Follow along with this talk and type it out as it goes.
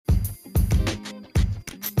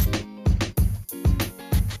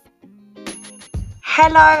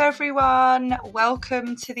Hello everyone,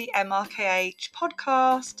 welcome to the MRKH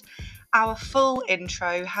podcast. Our full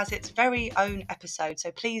intro has its very own episode, so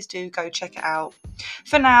please do go check it out.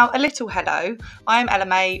 For now, a little hello. I'm Ella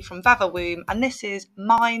May from Vavawoom, and this is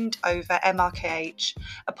Mind Over MRKH,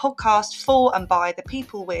 a podcast for and by the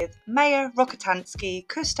people with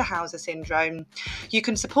Mayer-Rokitansky-Kuster-Hauser syndrome. You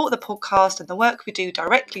can support the podcast and the work we do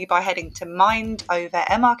directly by heading to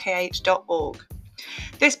mindovermrkh.org.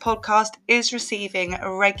 This podcast is receiving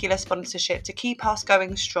a regular sponsorship to keep us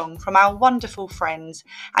going strong from our wonderful friends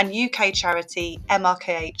and UK charity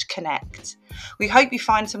MRKH Connect. We hope you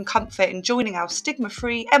find some comfort in joining our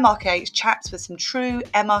stigma-free MRKH chats with some true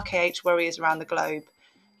MRKH warriors around the globe.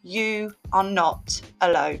 You are not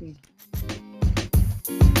alone.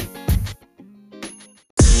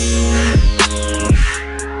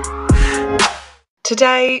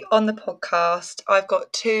 Today on the podcast, I've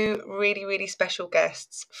got two really special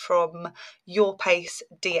guests from Your Pace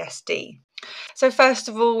DSD. So first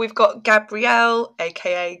of all, we've got Gabrielle,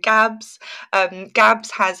 aka Gabs. Gabs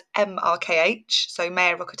has MRKH, so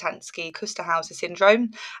Mayer-Rokitansky-Kuster-Hauser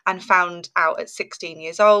syndrome, and found out at 16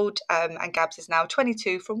 years old. And Gabs is now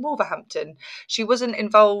 22 from Wolverhampton. She wasn't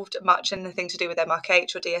involved much in anything to do with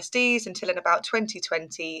MRKH or DSDs until in about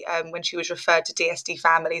 2020, when she was referred to DSD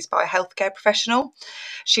families by a healthcare professional.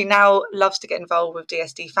 She now loves to get involved with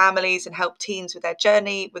DSD families and help teens with their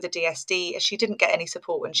journey with a DSD, as she didn't get any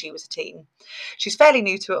support when she was a teen. She's fairly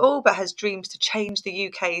new to it all, but has dreams to change the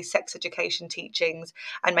UK's sex education teachings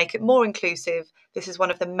and make it more inclusive. This is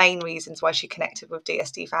one of the main reasons why she connected with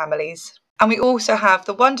DSD families. And we also have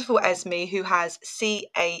the wonderful Esme, who has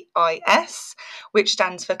CAIS, which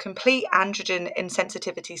stands for Complete Androgen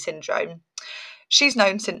Insensitivity Syndrome. She's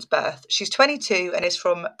known since birth. She's 22 and is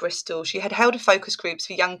from Bristol. She had held a focus groups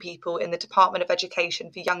for young people in the Department of Education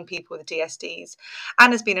for young people with DSDs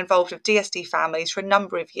and has been involved with DSD families for a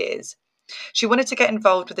number of years. She wanted to get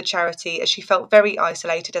involved with the charity as she felt very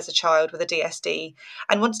isolated as a child with a DSD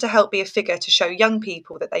and wants to help be a figure to show young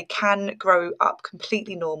people that they can grow up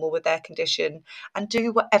completely normal with their condition and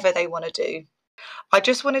do whatever they want to do. I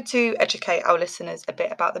just wanted to educate our listeners a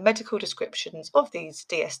bit about the medical descriptions of these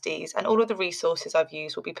DSDs, and all of the resources I've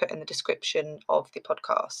used will be put in the description of the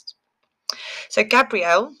podcast. So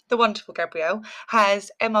Gabrielle, the wonderful Gabrielle, has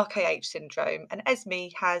MRKH syndrome and Esme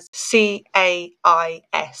has CAIS,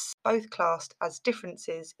 both classed as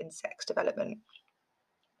differences in sex development.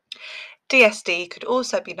 DSD could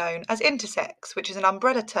also be known as intersex, which is an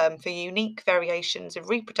umbrella term for unique variations of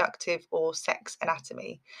reproductive or sex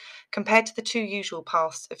anatomy, compared to the two usual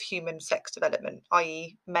paths of human sex development,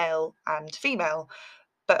 i.e. male and female.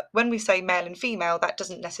 But when we say male and female, that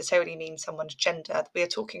doesn't necessarily mean someone's gender. We are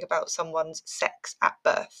talking about someone's sex at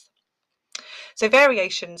birth. So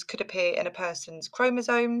variations could appear in a person's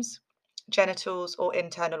chromosomes, genitals, or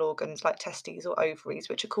internal organs like testes or ovaries,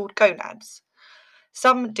 which are called gonads.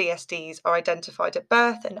 Some DSDs are identified at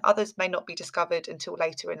birth and others may not be discovered until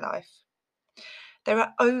later in life. There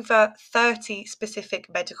are over 30 specific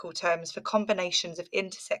medical terms for combinations of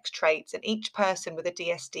intersex traits, and each person with a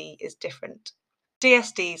DSD is different.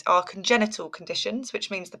 DSDs are congenital conditions,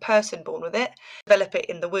 which means the person born with it develop it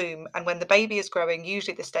in the womb, and when the baby is growing,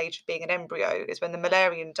 usually the stage of being an embryo is when the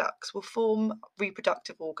Müllerian ducts will form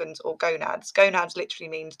reproductive organs or gonads. Gonads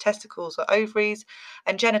literally means testicles or ovaries,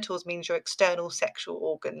 and genitals means your external sexual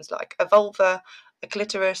organs like a vulva, a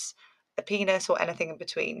clitoris, a penis, or anything in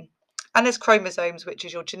between. And there's chromosomes, which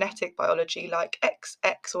is your genetic biology like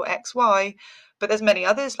XX or XY, but there's many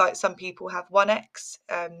others, like some people have 1X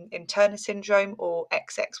in Turner syndrome or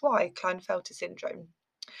XXY, Klinefelter syndrome.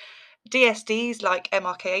 DSDs like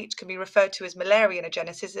MRKH can be referred to as Müllerian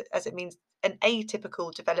agenesis, as it means an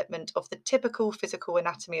atypical development of the typical physical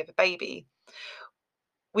anatomy of a baby.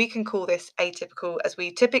 We can call this atypical as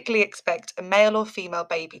we typically expect a male or female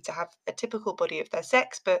baby to have a typical body of their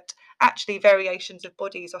sex, but actually variations of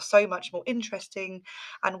bodies are so much more interesting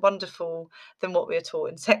and wonderful than what we are taught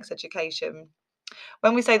in sex education.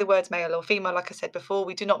 When we say the words male or female, like I said before,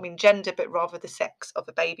 we do not mean gender, but rather the sex of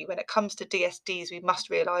a baby. When it comes to DSDs, we must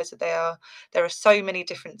realise that there are so many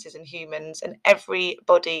differences in humans and every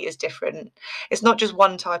body is different. It's not just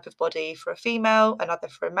one type of body for a female, another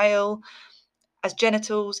for a male, as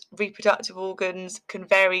genitals, reproductive organs can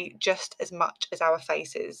vary just as much as our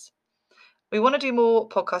faces. We want to do more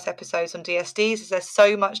podcast episodes on DSDs as there's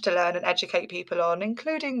so much to learn and educate people on,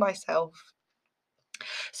 including myself.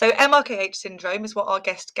 So MRKH syndrome is what our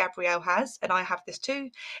guest Gabrielle has, and I have this too.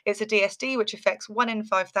 It's a DSD which affects 1 in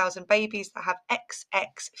 5,000 babies that have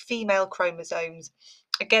XX female chromosomes.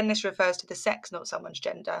 Again, this refers to the sex, not someone's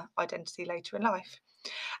gender identity later in life.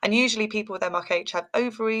 And usually people with MRKH have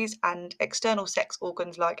ovaries, and external sex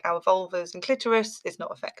organs like our vulvas and clitoris is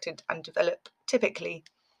not affected and develop typically.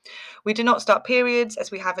 We do not start periods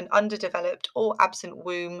as we have an underdeveloped or absent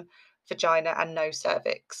womb, vagina and no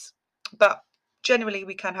cervix. But generally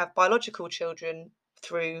we can have biological children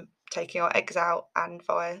through taking our eggs out and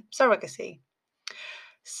via surrogacy.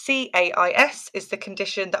 CAIS is the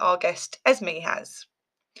condition that our guest Esme has.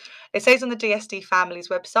 It says on the DSD Family's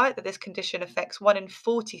website that this condition affects 1 in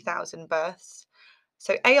 40,000 births.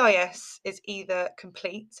 So AIS is either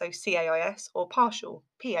complete, so CAIS, or partial,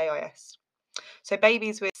 PAIS. So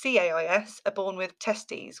babies with CAIS are born with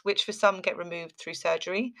testes, which for some get removed through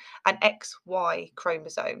surgery, and XY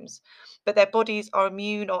chromosomes, but their bodies are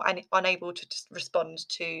immune or unable to respond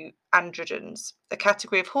to androgens, a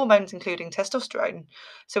category of hormones including testosterone.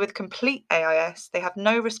 So with complete AIS, they have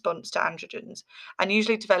no response to androgens and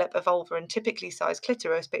usually develop a vulva and typically sized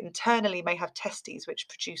clitoris, but internally may have testes which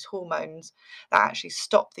produce hormones that actually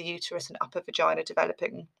stop the uterus and upper vagina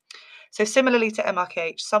developing. So similarly to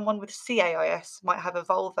MRKH, someone with CAIS might have a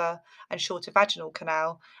vulva and shorter vaginal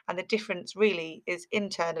canal, and the difference really is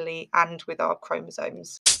internally and with our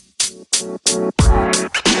chromosomes.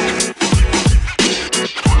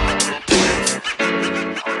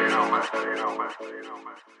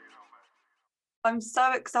 I'm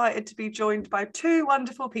so excited to be joined by two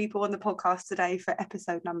wonderful people on the podcast today for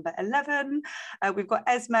episode number 11. We've got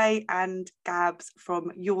Esme and Gabs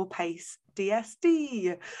from Your Pace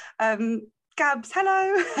DSD. Gabs,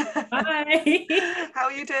 hello. Hi. How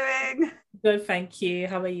are you doing? Good, thank you.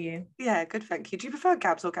 How are you? Yeah, good, thank you. Do you prefer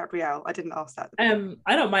Gabs or Gabrielle? I didn't ask that.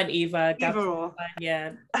 I don't mind either. Either or.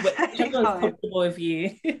 Yeah. Whichever is comfortable with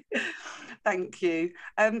you. Thank you.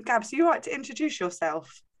 Gabs, are you right to introduce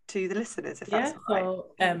yourself to the listeners, if that's all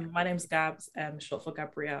right? So my name's Gabs, short for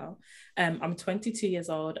Gabrielle. I'm 22 years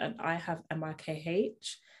old and I have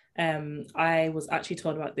MRKH. I was actually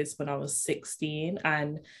told about this when I was 16,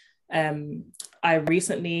 and I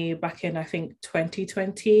recently, back in I think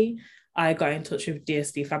 2020, I got in touch with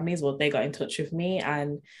DSD Families. Well, they got in touch with me,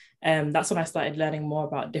 and that's when I started learning more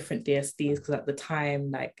about different DSDs, because at the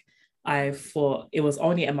time, like, I thought it was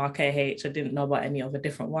only MRKH. I didn't know about any other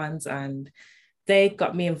different ones, and they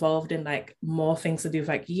got me involved in like more things to do with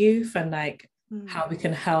like youth and like how we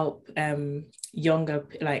can help younger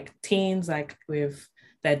like teens like with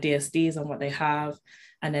their DSDs and what they have.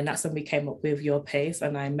 And then that's when we came up with Your Pace,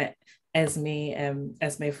 and I met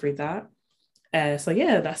Esme through that. So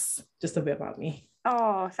yeah, that's just a bit about me.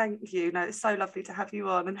 Oh, thank you. No, it's so lovely to have you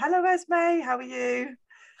on. And hello, Esme, how are you?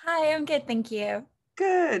 Hi, I'm good, thank you.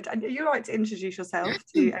 Good. And you'd like to introduce yourself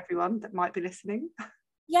to everyone that might be listening?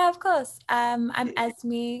 Yeah, of course. I'm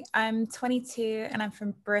Esme. I'm 22 and I'm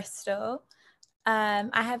from Bristol. I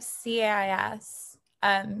have CAIS,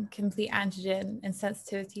 complete androgen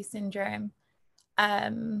insensitivity syndrome.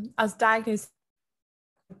 I was diagnosed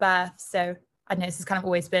at birth, so I know this has kind of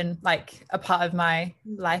always been like a part of my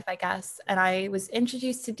life, I guess. And I was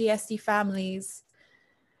introduced to DSD Families,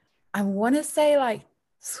 I want to say like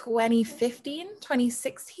 2015,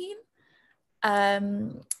 2016.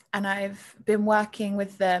 And I've been working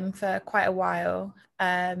with them for quite a while.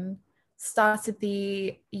 Started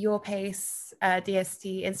the Your Pace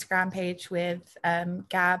DSD Instagram page with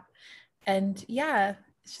Gab, and yeah,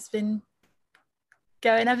 it's just been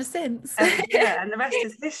going ever since. Yeah, and the rest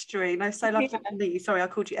is history. No, so lovely to meet you. Sorry, I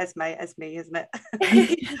called you Esme, isn't it?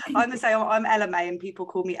 I'm the same. I'm Ella May, and people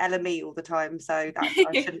call me Ella Me all the time. So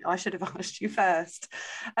I should have asked you first.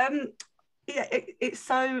 Yeah, it's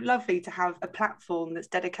so lovely to have a platform that's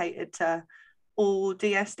dedicated to all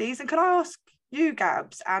DSDs. And can I ask you,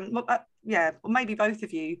 Gabs, and or maybe both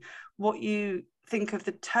of you, what you think of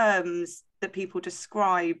the terms that people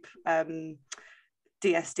describe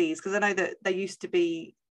DSDs? Because I know that they used to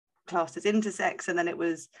be classed as intersex, and then it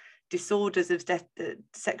was disorders of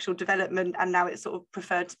sexual development, and now it's sort of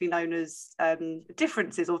preferred to be known as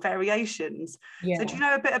differences or variations. Yeah. So do you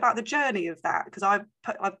know a bit about the journey of that? Because I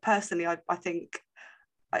personally think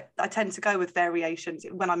I tend to go with variations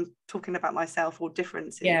when I'm talking about myself, or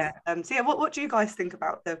differences. Yeah. So yeah, what do you guys think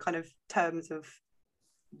about the kind of terms of?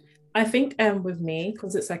 I think with me,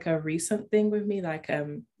 because it's like a recent thing with me, like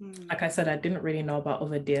I said, I didn't really know about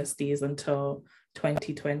other DSDs until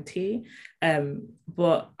 2020,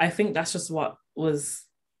 but I think that's just what was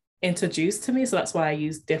introduced to me, so that's why I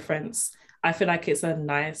use difference. I feel like it's a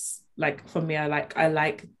nice, like, for me, I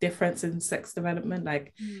like difference in sex development.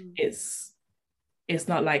 Like it's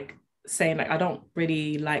not like saying like I don't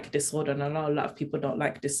really like disorder, and I know a lot of people don't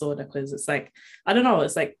like disorder because it's like, I don't know,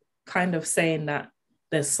 it's like kind of saying that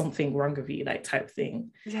there's something wrong with you, like type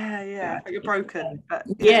thing. Yeah. Like you're broken. But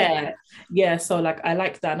yeah. So like I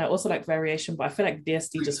like that, and I also like variation, but I feel like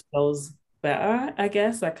DSD just flows better, I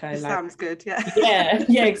guess. Like I it like sounds good, yeah.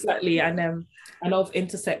 yeah, exactly. And I know of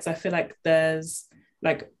intersex, I feel like there's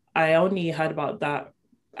like I only heard about that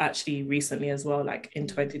actually recently as well, like in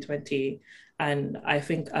 2020. And I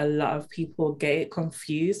think a lot of people get it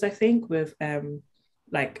confused, I think, with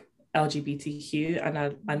like LGBTQ. And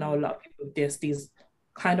I know a lot of people with DSDs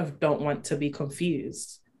kind of don't want to be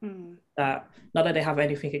confused. That not that they have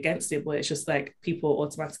anything against it, but it's just like people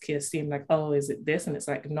automatically assume like, oh, is it this? And it's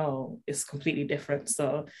like, no, it's completely different.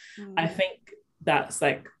 So I think that's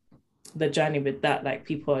like the journey with that. Like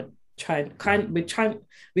people are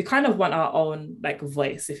we kind of want our own like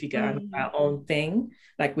voice, if you get our own thing.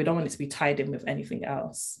 Like we don't want it to be tied in with anything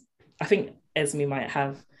else. I think Esme might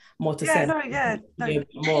have more to say.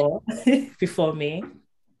 More before me.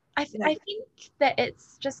 I think that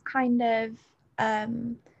it's just kind of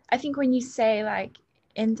I think when you say like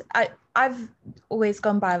I've always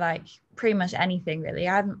gone by like pretty much anything really.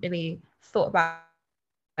 I haven't really thought about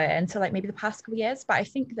it until like maybe the past couple of years, but I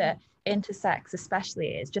think that intersex especially,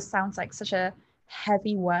 it just sounds like such a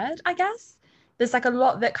heavy word, I guess. There's like a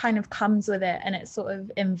lot that kind of comes with it, and it sort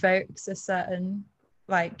of invokes a certain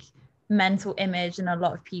like mental image in a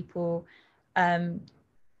lot of people, and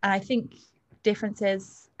I think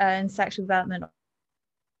differences in sexual development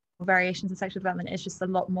or variations in sexual development is just a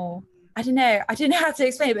lot more, I don't know how to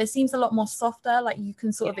explain it, but it seems a lot more softer. Like you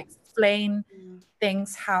can sort of explain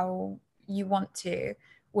things how you want to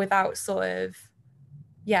without sort of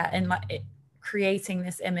and like it creating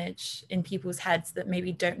this image in people's heads that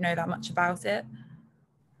maybe don't know that much about it.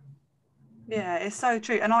 Yeah, it's so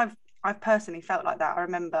true. And I've personally felt like that. I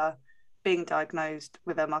remember being diagnosed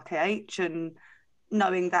with MRKH and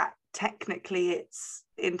knowing that technically it's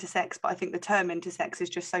intersex, but I think the term intersex is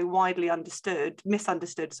just so widely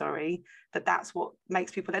misunderstood, that that's what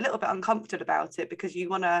makes people a little bit uncomfortable about it, because you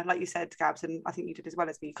want to, like you said, Gabs, and I think you did as well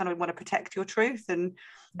as me, you kind of want to protect your truth and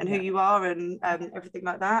who you are and everything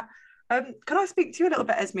like that. Can I speak to you a little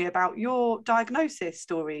bit, Esme, about your diagnosis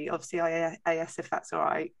story of CIAS, if that's all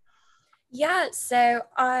right? Yeah, so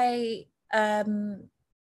I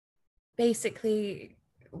basically,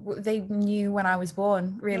 they knew when I was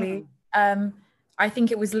born, really. I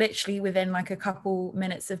think it was literally within like a couple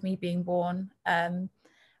minutes of me being born.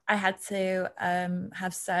 I had to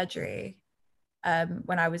have surgery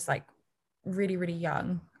when I was like really, really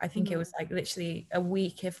young. I think it was like literally a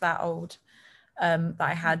week, if that old, that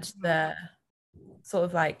I had the sort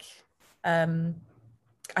of like, I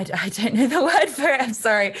don't know the word for it. I'm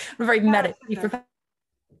sorry. I'm very medically prepared.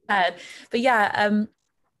 But yeah,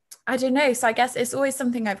 I don't know. So I guess it's always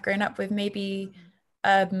something I've grown up with. Maybe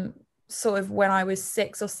sort of when I was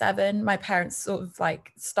 6 or 7, my parents sort of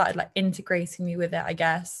like started like integrating me with it, I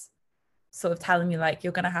guess. Sort of telling me like,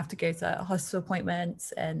 you're going to have to go to hospital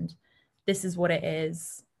appointments and this is what it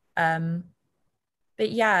is. But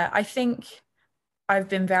yeah, I think I've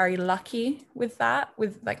been very lucky with that,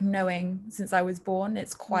 with like knowing since I was born.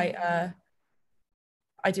 It's quite I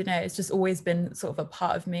don't know, it's just always been sort of a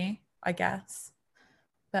part of me, I guess.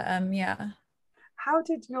 But yeah. How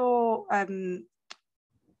did your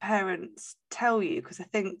parents tell you? Because I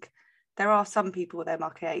think there are some people with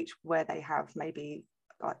MRKH where they have maybe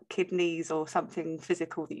like kidneys or something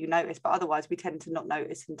physical that you notice, but otherwise we tend to not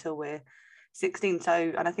notice until we're 16.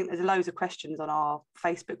 So, and I think there's loads of questions on our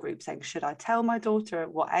Facebook group saying, should I tell my daughter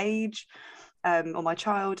at what age, or my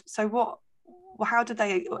child? So how did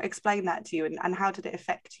they explain that to you, and how did it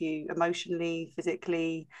affect you emotionally,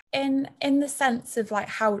 physically? In the sense of like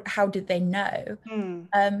how did they know?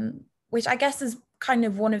 Which I guess is kind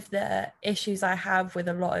of one of the issues I have with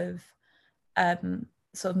a lot of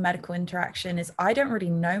sort of medical interaction, is I don't really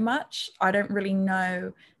know much. I don't really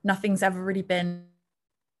know, nothing's ever really been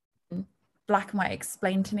black and white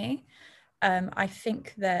explained to me. I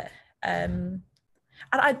think that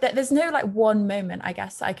there's no like one moment, I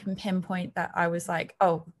guess, I can pinpoint that I was like,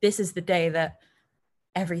 oh, this is the day that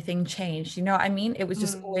everything changed. You know what I mean? It was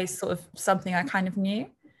just always sort of something I kind of knew.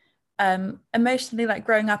 Emotionally, like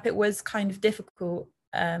growing up, it was kind of difficult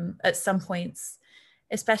at some points,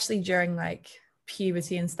 especially during like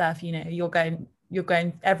puberty and stuff. You know, you're going,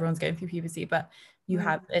 everyone's going through puberty, but you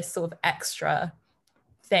have this sort of extra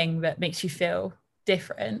thing that makes you feel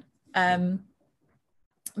different.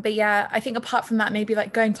 But yeah, I think apart from that, maybe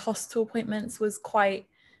like going to hospital appointments was quite,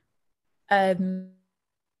 I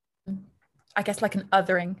guess, like an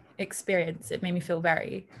othering experience. It made me feel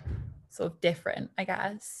very sort of different, I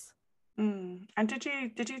guess. And did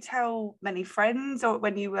you tell many friends, or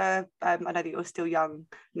when you were I know that you're still young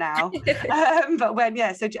now, but when,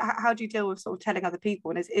 so how do you deal with sort of telling other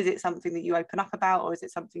people, and is it something that you open up about, or is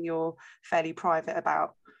it something you're fairly private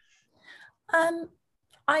about?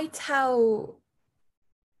 I tell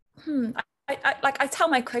I tell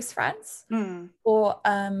my close friends, or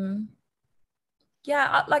I'll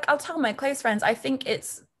tell my close friends. I think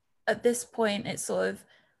it's, at this point, it's sort of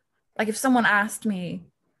like, if someone asked me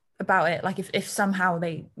about it, like if somehow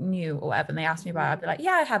they knew or whatever and they asked me about it, I'd be like,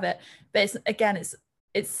 yeah, I have it. But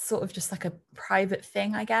it's sort of just like a private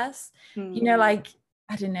thing, I guess. You know, like,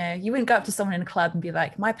 I don't know, you wouldn't go up to someone in a club and be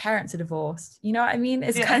like, my parents are divorced, you know what I mean?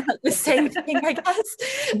 It's kind of like the same thing, I guess.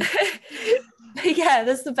 But yeah,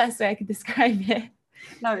 that's the best way I could describe it.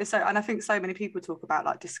 No, it's so, and I think so many people talk about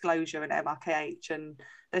like disclosure and MRKH, and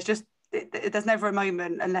there's never a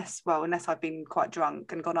moment, unless I've been quite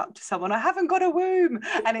drunk and gone up to someone, I haven't got a womb,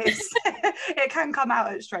 and it's it can come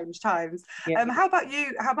out at strange times. How about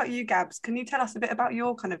you, Gabs? Can you tell us a bit about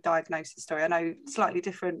your kind of diagnosis story? I know slightly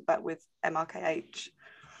different, but with MRKH.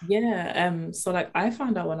 So like, I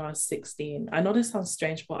found out when I was 16. I know this sounds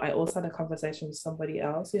strange, but I also had a conversation with somebody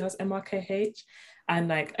else who has MRKH, and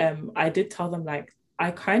like I did tell them, like, I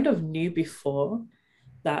kind of knew before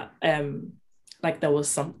that like there was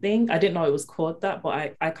something. I didn't know it was called that,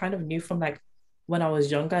 but I kind of knew from like when I was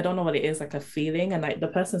younger. I don't know what it is, like a feeling. And like the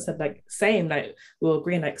person said, like, same, like we were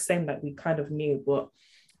agreeing, like same, like we kind of knew. But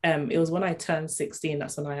it was when I turned 16,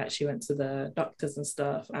 that's when I actually went to the doctors and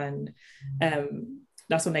stuff, and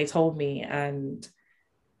that's when they told me. And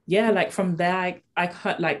like from there, I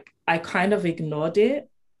kind of ignored it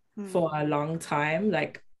for a long time.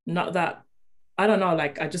 Like, not that, I don't know,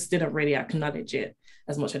 like I just didn't really acknowledge it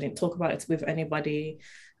as much. I didn't talk about it with anybody.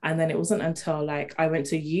 And then it wasn't until like I went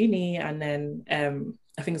to uni, and then I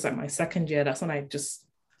think it's like my second year, that's when I was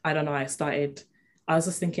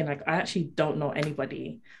just thinking, like, I actually don't know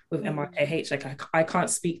anybody with MRKH. Like I can't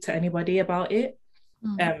speak to anybody about it.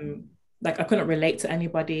 Like I couldn't relate to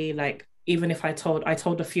anybody. Like, even if I told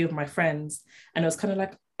a few of my friends, and it was kind of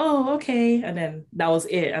like, oh, okay. And then that was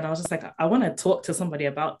it. And I was just like, I want to talk to somebody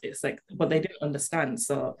about this, like, but they didn't understand.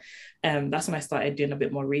 So that's when I started doing a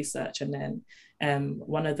bit more research. And then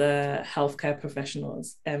one of the healthcare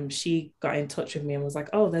professionals, she got in touch with me and was like,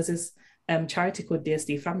 oh, there's this charity called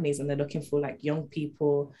DSD Families, and they're looking for like young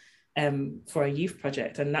people for a youth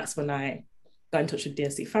project. And that's when I got in touch with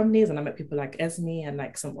DSD Families, and I met people like Esme and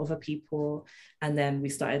like some other people. And then we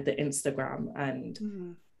started the Instagram,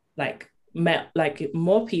 and like met like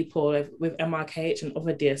more people with MRKH and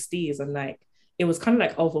other DSDs. And like it was kind of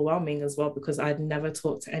like overwhelming as well, because I'd never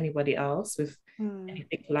talked to anybody else with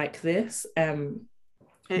anything like this. It's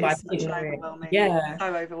such overwhelming.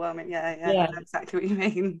 So overwhelming. Yeah. I know exactly what you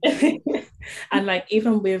mean. And like,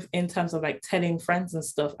 even in terms of like telling friends and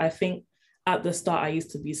stuff, I think at the start I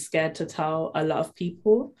used to be scared to tell a lot of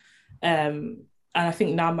people, and I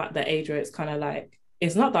think now I'm at the age where it's kind of like,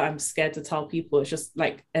 it's not that I'm scared to tell people, it's just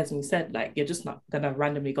like Esme said, like, you're just not gonna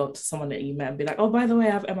randomly go to someone that you met and be like, oh, by the way, I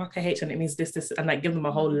have MRKH and it means this, and like give them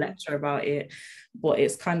a whole lecture about it. But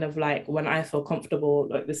it's kind of like, when I feel comfortable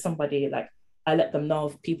like with somebody, like I let them know.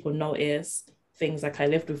 If people notice things, like I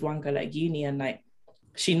lived with one girl at uni, and like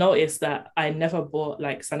she noticed that I never bought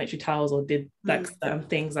like sanitary towels or did like certain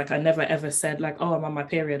things. Like I never ever said like, oh, I'm on my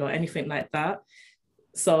period or anything like that.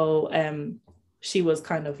 So she was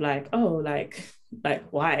kind of like, oh, like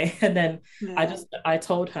why? And then I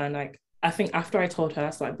told her, and like I think after I told her, I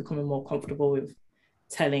started becoming more comfortable with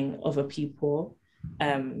telling other people.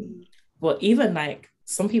 But even like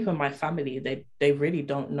some people in my family, they really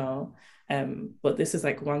don't know. But this is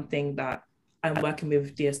like one thing that I'm working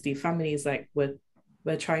with DSD Families, like we're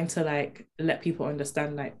trying to like let people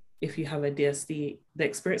understand, like, if you have a DSD, the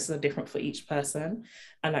experiences are different for each person.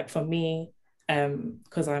 And like for me,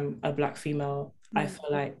 because I'm a Black female, I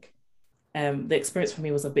feel like the experience for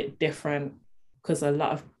me was a bit different, because a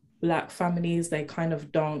lot of Black families, they kind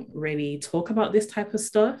of don't really talk about this type of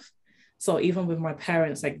stuff. So even with my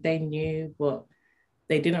parents, like they knew, but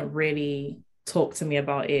they didn't really talk to me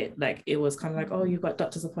about it. Like it was kind of like, oh, you've got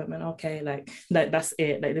doctor's appointment, okay, like that's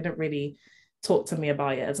it. Like they didn't really talk to me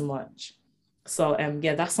about it as much. So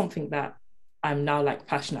that's something that I'm now like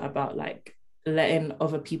passionate about, like letting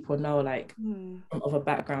other people know, like from other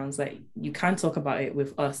backgrounds, like you can talk about it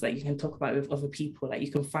with us, like you can talk about it with other people, like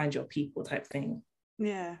you can find your people type thing.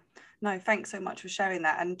 Yeah, no, thanks so much for sharing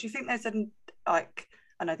that. And do you think there's like,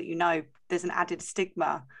 I know that you know there's an added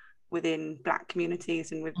stigma within Black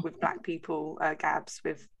communities and with Black people, Gabs,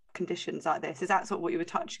 with conditions like this? Is that sort of what you were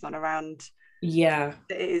touching on around? Yeah,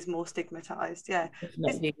 that it is more stigmatized? Yeah,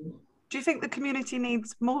 definitely. Do you think the community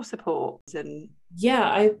needs more support?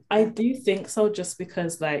 Yeah, I do think so, just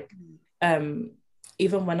because like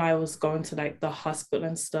even when I was going to like the hospital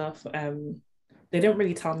and stuff, they didn't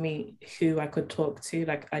really tell me who I could talk to.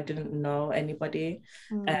 Like I didn't know anybody.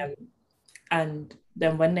 And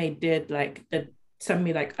then when they did, like they sent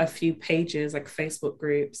me like a few pages, like Facebook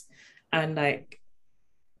groups, and like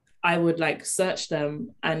I would like search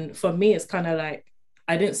them. And for me, it's kind of like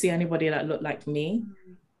I didn't see anybody that looked like me.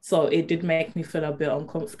 So it did make me feel a bit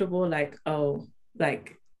uncomfortable, like, oh,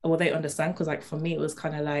 like, will they understand? Because like for me, it was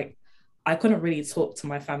kind of like I couldn't really talk to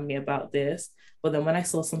my family about this. But then when I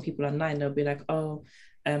saw some people online, they'll be like, oh,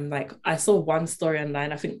 like I saw one story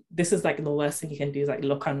online. I think this is like the worst thing you can do is like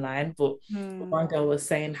look online. But one girl was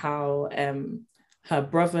saying how her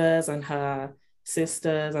brothers and her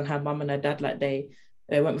sisters and her mum and her dad, like they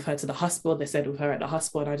went with her to the hospital. They stayed with her at the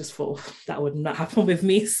hospital, and I just thought that would not happen with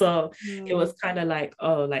me. So it was kind of like,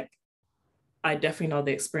 oh, like I definitely know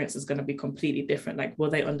the experience is going to be completely different. Like, will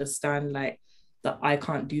they understand like that I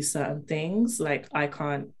can't do certain things? Like I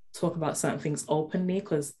can't talk about certain things openly,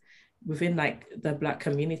 because within like the Black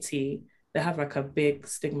community, they have like a big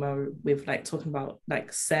stigma with like talking about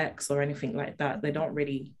like sex or anything like that. They don't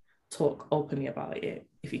really talk openly about it,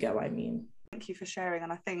 if you get what I mean. Thank you for sharing.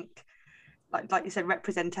 And I think like you said,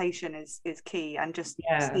 representation is key, and just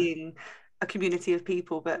seeing a community of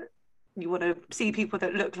people, but you want to see people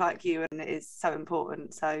that look like you, and it is so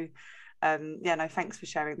important. So no, thanks for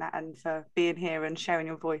sharing that and for being here and sharing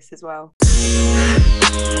your voice as well.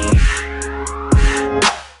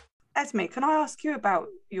 Esme, can I ask you about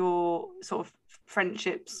your sort of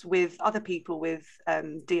friendships with other people with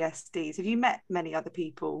DSDs? Have you met many other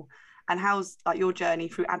people, and how's like your journey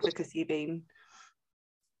through advocacy been?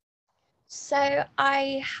 So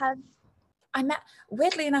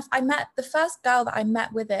weirdly enough, I met the first girl that I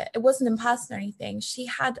met with it. It wasn't in person or anything. She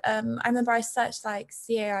had, I remember I searched like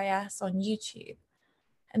CAIS on YouTube,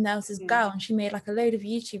 and there was this girl, and she made like a load of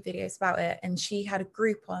YouTube videos about it, and she had a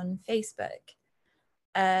group on Facebook.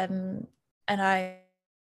 And I,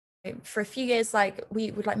 for a few years, like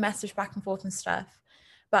we would like message back and forth and stuff.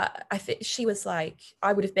 But I think she was like,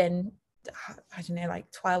 I would have been, I don't know, like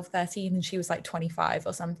 12, 13, and she was like 25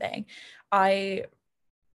 or something. I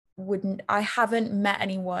haven't met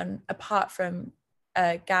anyone apart from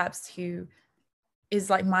Gabs who is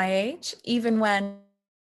like my age. Even when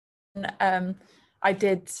I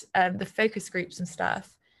did the focus groups and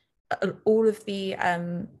stuff, all of the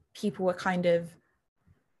people were kind of,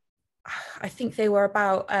 I think they were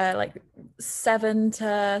about like 7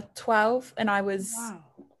 to 12, and I was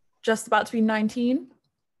just about to be 19.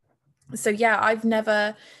 So yeah, I've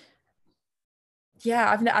never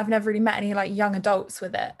really met any like young adults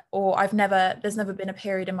with it, or there's never been a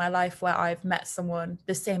period in my life where I've met someone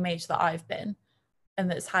the same age that I've been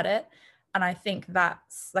and that's had it. And I think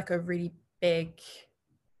that's like a really big,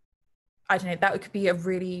 I don't know, that could be a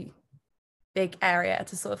really big area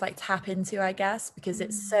to sort of like tap into, I guess, because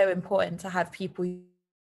it's so important to have people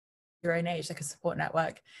your own age, like a support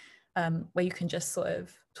network, where you can just sort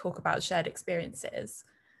of talk about shared experiences.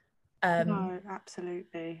 No,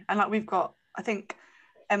 absolutely. And like we've got, I think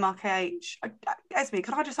MRKH, Esme,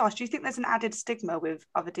 can I just ask, do you think there's an added stigma with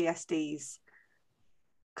other DSDs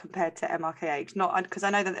compared to MRKH? Not because I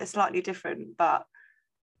know that it's slightly different, but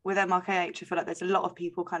with MRKH, I feel like there's a lot of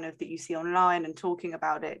people kind of that you see online and talking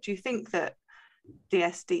about it. Do you think that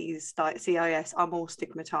DSDs like CIS are more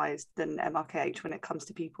stigmatized than MRKH when it comes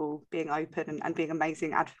to people being open and being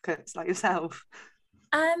amazing advocates like yourself?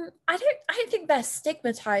 I don't think they're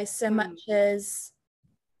stigmatized so much as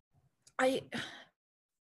I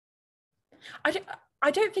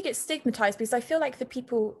don't think it's stigmatized, because I feel like the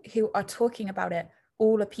people who are talking about it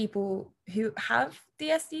all are people who have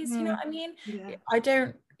DSDs, you know what I mean? Yeah.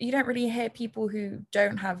 You don't really hear people who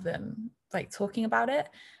don't have them like talking about it.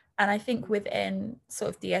 And I think within sort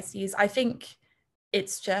of DSDs, I think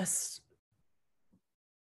it's just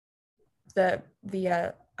the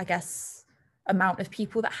I guess amount of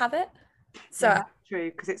people that have it. So yeah,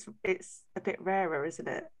 true, because it's a bit rarer, isn't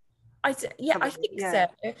it? I think so.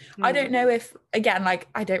 I don't know if, again, like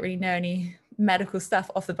I don't really know any medical stuff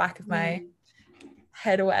off the back of my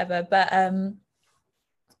head or whatever, but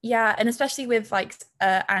yeah, and especially with like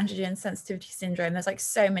androgen sensitivity syndrome, there's like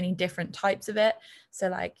so many different types of it. So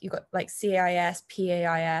like you've got like CAIS,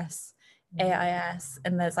 PAIS, AIS,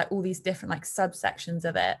 and there's like all these different like subsections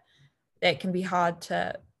of it. It can be hard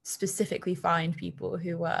to specifically find people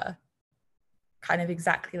who are kind of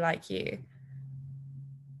exactly like you.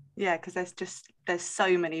 Yeah, because there's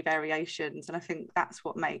so many variations, and I think that's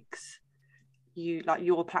what makes you like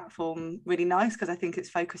your platform really nice, because I think it's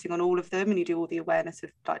focusing on all of them and you do all the awareness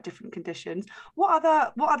of like different conditions. What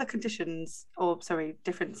other conditions, or sorry,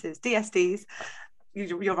 differences, DSDs,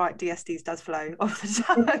 you're right, DSDs does flow off the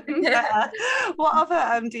tongue. What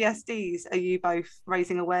other DSDs are you both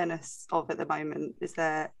raising awareness of at the moment? Is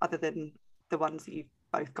there, other than the ones that you've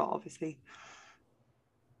both got, obviously?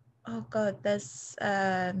 Oh God, there's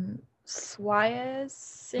Swires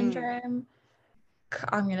syndrome.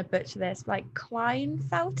 I'm gonna butcher this, like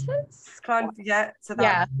Klinefelter's. Yeah, so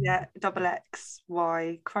that double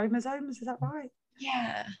XY chromosomes, is that right?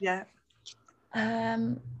 Yeah.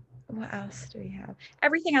 What else do we have?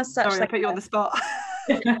 Everything else such. Sorry, I put you on the spot.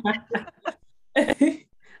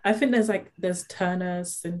 I think there's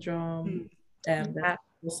Turner's syndrome. There's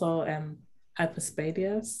also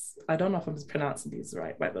hypospadias. I don't know if I'm pronouncing these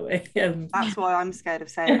right, by the way. That's why I'm scared of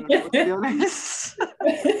saying them, to be honest.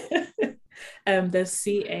 There's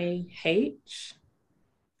CAH.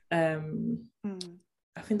 I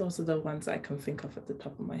think those are the ones I can think of at the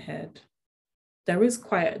top of my head. There's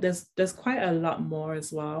quite a lot more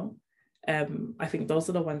as well. I think those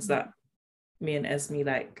are the ones that me and Esme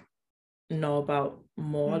like know about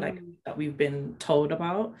more, like that we've been told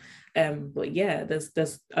about. But yeah,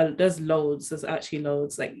 there's loads. There's actually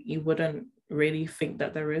loads. Like you wouldn't really think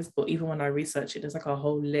that there is, but even when I research it, there's like a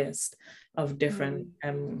whole list of different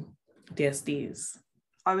DSDs.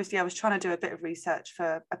 I was trying to do a bit of research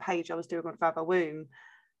for a page I was doing on Vava Womb,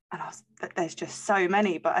 and there's just so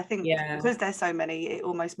many, but I think because there's so many, it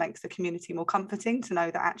almost makes the community more comforting to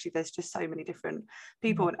know that actually there's just so many different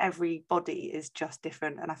people and every body is just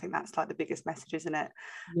different. And I think that's like the biggest message, isn't it?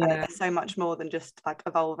 And there's so much more than just like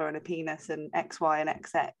a vulva and a penis and XY and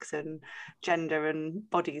XX, and gender and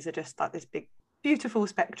bodies are just like this big beautiful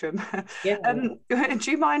spectrum. Do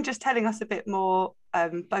you mind just telling us a bit more,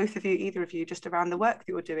 both of you, either of you, just around the work that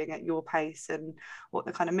you're doing at Your Pace and what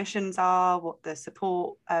the kind of missions are, what the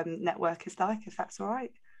support network is like, if that's all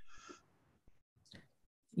right?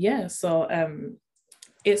 Yeah, so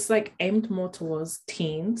it's like aimed more towards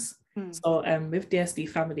teens. So with DSD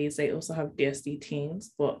families, they also have DSD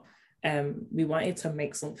teens, but we wanted to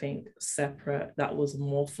make something separate that was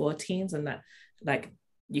more for teens, and that like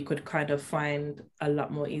you could kind of find a lot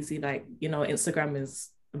more easy. Like, you know, Instagram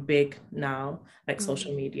is big now, like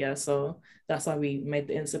social media. So that's why we made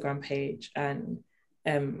the Instagram page, and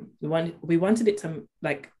we wanted it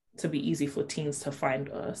to be easy for teens to find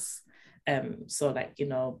us. So like, you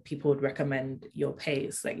know, people would recommend Your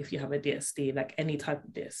Pace, like if you have a DSD, like any type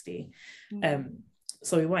of DSD.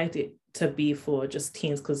 So we wanted it to be for just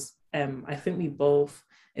teens, because I think we both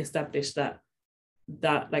established that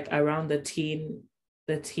like around the teen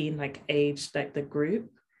like age, like the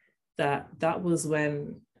group, that was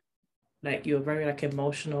when like you were very like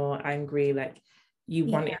emotional, angry, like you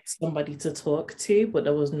wanted somebody to talk to, but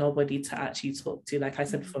there was nobody to actually talk to. Like I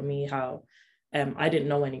said, for me, how I didn't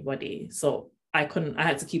know anybody, so I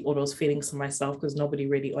had to keep all those feelings to myself, because nobody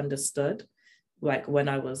really understood. Like when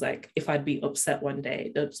I was like, if I'd be upset one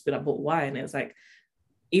day, they'd just be like, but why? And it's like,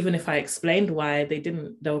 even if I explained why, they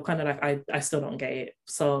were kind of like, I still don't get it.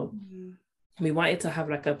 So we wanted to have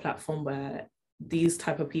like a platform where these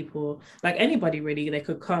type of people, like anybody really, they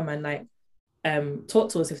could come and like talk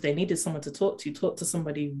to us if they needed someone to talk to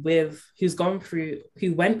somebody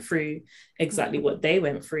who went through exactly what they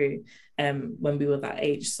went through when we were that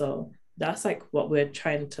age. So that's like what we're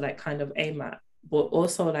trying to like kind of aim at. But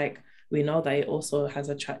also like we know that it also has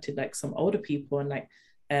attracted like some older people, and like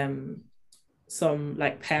some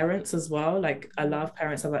like parents as well. Like a lot of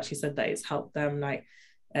parents have actually said that it's helped them like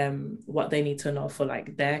what they need to know for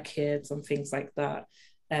like their kids and things like that.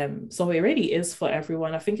 So it really is for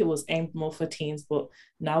everyone. I think it was aimed more for teens, but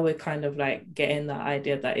now we're kind of like getting that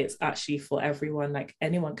idea that it's actually for everyone. Like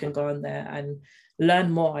anyone can go on there and learn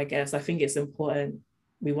more, I guess. I think it's important.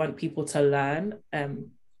 We want people to learn.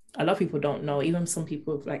 A lot of people don't know, even some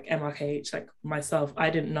people with like MRKH, like myself, I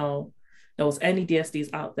didn't know there was any DSDs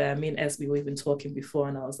out there. Me and Esme were even talking before,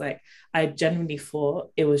 and I was like, I genuinely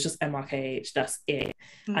thought it was just MRKH, that's it.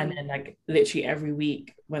 And then like literally every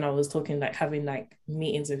week when I was talking, like having like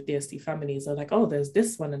meetings with DSD families, they're like, oh, there's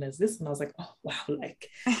this one and there's this, and I was like, oh wow, like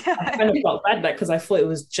I kind of felt bad, like because I thought it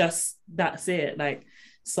was just that's it. Like,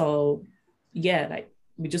 so yeah, like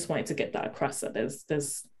we just wanted to get that across, that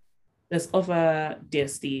there's other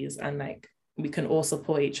DSDs, and like we can all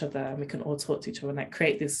support each other, and we can all talk to each other, and like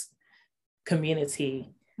create this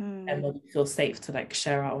community and we feel safe to like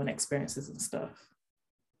share our own experiences and stuff.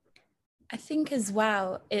 I think as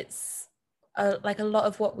well, it's like a lot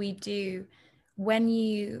of what we do, when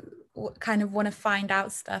you kind of want to find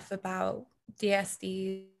out stuff about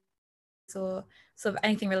DSDs or sort of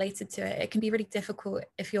anything related to it, it can be really difficult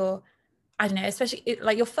if you're, I don't know, especially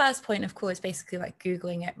like your first point of call is basically like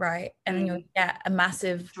Googling it, right? And then you'll get a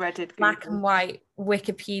massive dreaded black Google. and white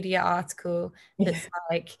Wikipedia article that's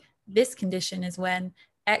like, this condition is when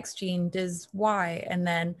X gene does Y, and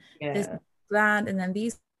then this gland, and then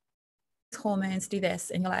these hormones do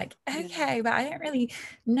this, and you're like, okay, but I don't really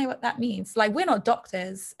know what that means. Like, we're not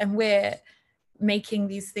doctors, and we're making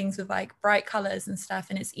these things with like bright colors and stuff,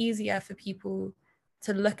 and it's easier for people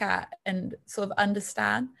to look at and sort of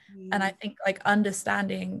understand. And I think like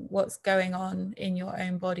understanding what's going on in your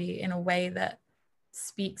own body in a way that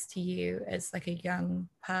speaks to you as like a young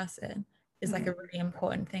person is like a really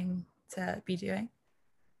important thing to be doing.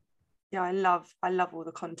 Yeah, I love all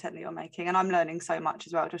the content that you're making, and I'm learning so much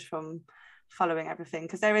as well just from following everything,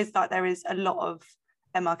 because there is a lot of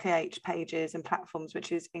MRKH pages and platforms,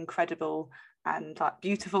 which is incredible and like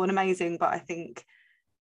beautiful and amazing. But I think,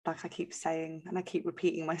 like I keep saying and I keep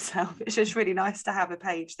repeating myself, it's just really nice to have a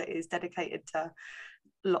page that is dedicated to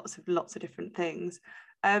lots of different things.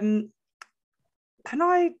 Can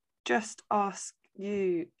I just ask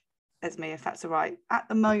you, Esme, if that's all right, at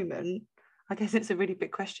the moment, I guess it's a really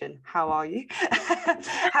big question, how are you?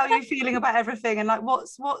 How are you feeling about everything, and like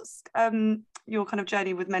what's your kind of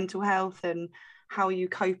journey with mental health, and how are you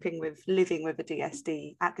coping with living with a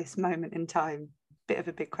DSD at this moment in time? Bit of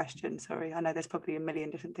a big question, sorry. I know there's probably a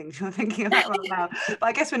million different things you're thinking about right now, but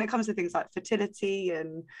I guess when it comes to things like fertility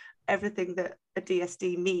and everything that a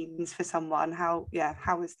DSD means for someone, how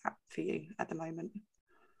is that for you at the moment?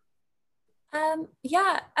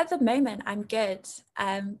 At the moment I'm good.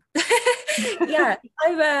 I'm good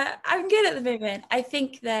at the moment. I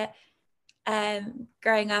think that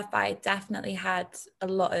growing up I definitely had a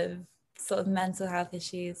lot of sort of mental health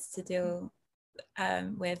issues to deal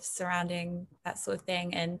with surrounding that sort of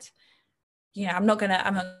thing, and you know, I'm not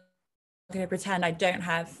gonna pretend I don't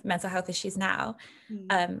have mental health issues now,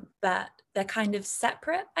 but they're kind of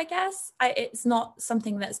separate, I guess. It's not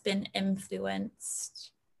something that's been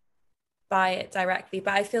influenced by it directly,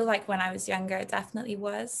 but I feel like when I was younger it definitely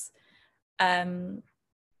was. But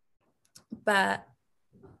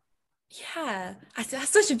yeah, that's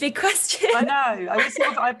such a big question. I know. I was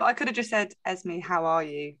I could have just said, Esme, how are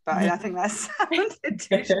you? But I think that sounded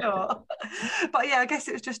too short. But yeah, I guess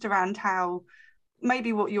it was just around how,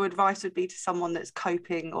 maybe what your advice would be to someone that's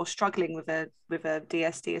coping or struggling with a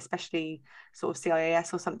DSD, especially sort of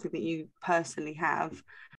CIAS or something that you personally have,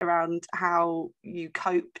 around how you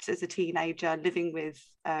coped as a teenager living with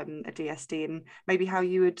a DSD, and maybe how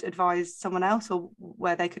you would advise someone else or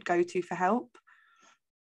where they could go to for help.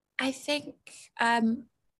 I think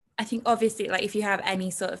obviously, like if you have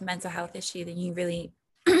any sort of mental health issue, then you really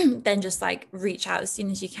then just like reach out as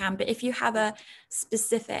soon as you can. But if you have a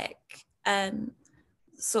specific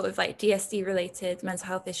sort of like DSD related mental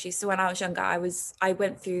health issues, so when I was younger, I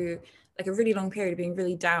went through like a really long period of being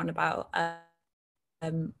really down about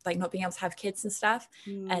like not being able to have kids and stuff.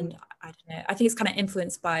 And I don't know, I think it's kind of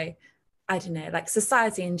influenced by, I don't know, like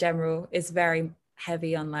society in general is very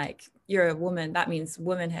heavy on like, you're a woman, that means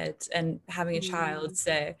womanhood and having a child,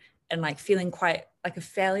 so, and like feeling quite like a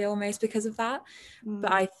failure almost because of that.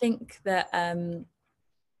 But I think that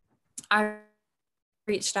I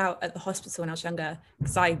reached out at the hospital when I was younger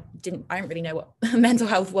because I didn't really know what mental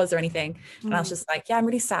health was or anything, and I was just like, yeah, I'm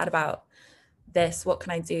really sad about this, what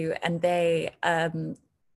can I do? And they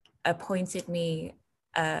appointed me,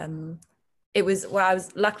 it was, well, I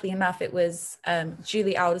was luckily enough, it was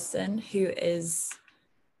Julie Alderson, who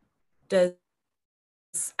does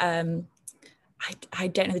I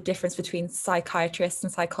don't know the difference between psychiatrists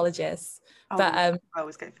and psychologists, but I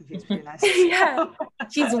always get confused between those. Yeah,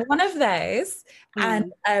 she's one of those,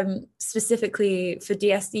 and specifically for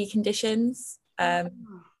DSD conditions, and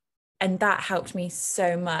that helped me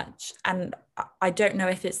so much. And I don't know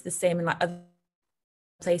if it's the same in like other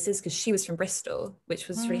places, because she was from Bristol, which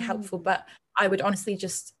was really helpful. But I would honestly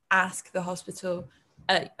just ask the hospital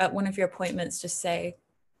at one of your appointments, just say,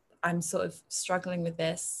 I'm sort of struggling with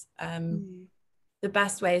this. The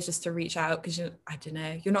best way is just to reach out, because I don't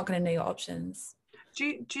know, you're not going to know your options.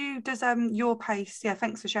 Does your PACE,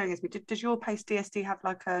 thanks for sharing this, does your PACE DSD have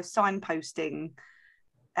like a signposting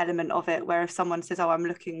element of it, where if someone says, oh, I'm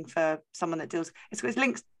looking for someone that deals, it's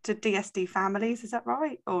linked to DSD families, is that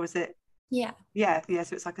right? Or is it? Yeah,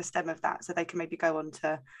 so it's like a stem of that, so they can maybe go on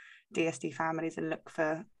to DSD families and look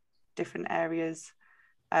for different areas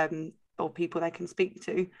or people they can speak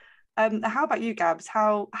to. How about you, Gabs?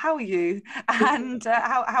 How are you, and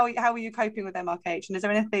how are you coping with MRKH? And is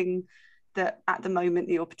there anything that at the moment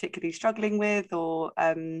that you're particularly struggling with, or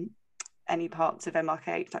any parts of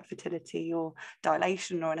MRKH, like fertility or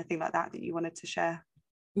dilation or anything like that you wanted to share?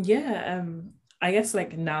 Yeah, I guess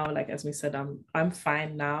like now, like as we said, I'm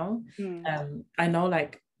fine now. I know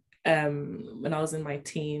like when I was in my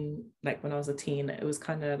teen, like when I was a teen, it was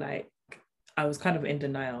kind of like I was kind of in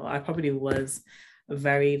denial. I probably was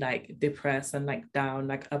very like depressed and like down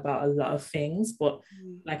like about a lot of things, but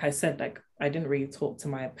like I said, like I didn't really talk to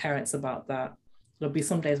my parents about that. There'll be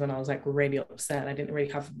some days when I was like really upset and I didn't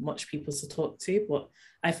really have much people to talk to. But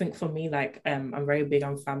I think for me, like I'm very big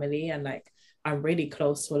on family, and like I'm really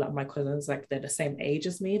close to a lot of my cousins. Like they're the same age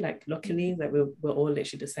as me. Like luckily, like we're all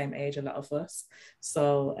literally the same age, a lot of us.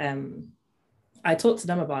 So I talked to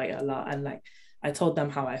them about it a lot, and like I told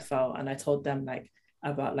them how I felt, and I told them like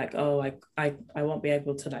about like, oh, like I won't be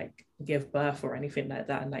able to like give birth or anything like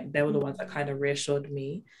that. And like they were the ones that kind of reassured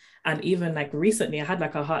me. And even like recently I had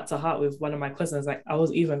like a heart-to-heart with one of my cousins. Like I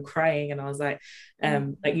was even crying, and I was like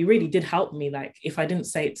you really did help me. Like if I didn't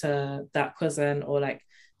say it to that cousin or like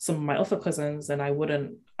some of my other cousins, then I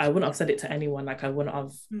wouldn't have said it to anyone. Like I wouldn't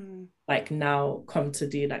have like now come to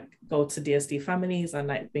do like go to DSD families and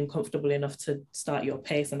like been comfortable enough to start Your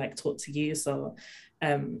Pace and like talk to you. So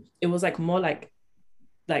it was like more like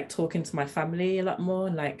talking to my family a lot more,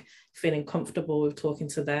 and like feeling comfortable with talking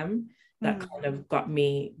to them. That kind of got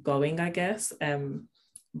me going, I guess.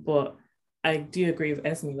 But I do agree with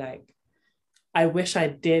Esme, like I wish I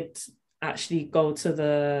did actually go to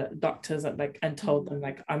the doctors and told them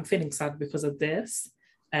like I'm feeling sad because of this.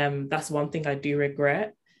 That's one thing I do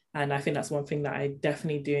regret, and I think that's one thing that I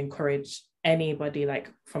definitely do encourage anybody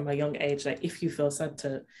like from a young age, like if you feel sad,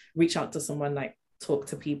 to reach out to someone, like talk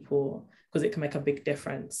to people, because it can make a big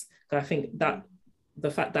difference. Because I think that the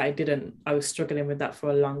fact that I was struggling with that for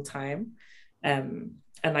a long time, and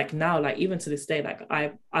like now, like even to this day, like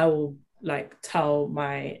I will like tell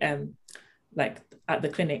my like at the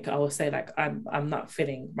clinic, I will say like I'm not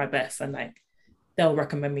feeling my best, and like they'll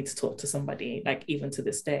recommend me to talk to somebody, like even to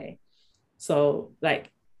this day. So like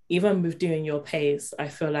even with doing Your Pace, I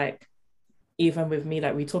feel like even with me,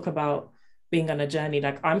 like we talk about being on a journey,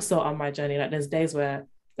 like I'm still on my journey. Like there's days where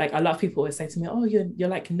like a lot of people always say to me, oh, you're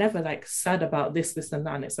like never like sad about this and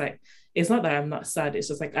that. And it's like, it's not that I'm not sad. It's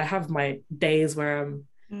just like I have my days where I'm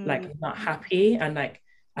like not happy. And like,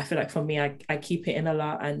 I feel like for me, I keep it in a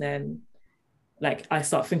lot. And then like I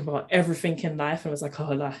start thinking about everything in life, and I was like,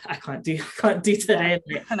 oh, like, I can't do today.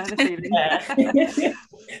 Yeah, I know the feeling.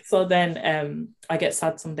 So then I get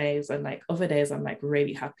sad some days, and like other days I'm like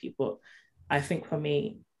really happy. But I think for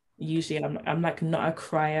me, usually I'm like not a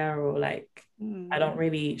crier, or like I don't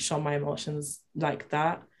really show my emotions like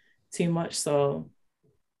that too much. So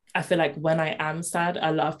I feel like when I am sad,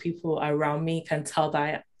 a lot of people around me can tell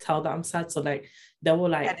that I'm sad. So like they will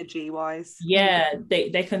like energy wise, yeah,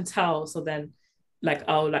 they can tell. So then like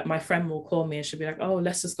like my friend will call me and she'll be like, oh,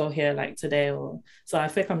 let's just go here like today. Or so I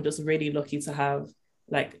think I'm just really lucky to have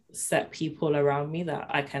like set people around me that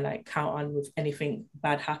I can like count on with anything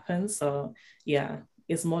bad happens. So yeah,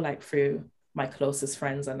 it's more like through my closest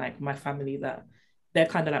friends and like my family, that they're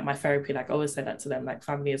kind of like my therapy. Like I always say that to them, like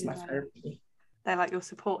family is my therapy. They're like your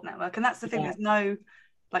support network. And that's the thing, there's no,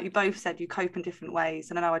 like you both said, you cope in different ways.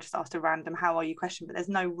 And I know I just asked a random how are you question, but there's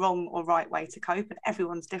no wrong or right way to cope, and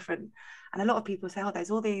everyone's different. And a lot of people say, oh, there's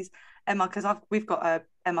all these because we've got a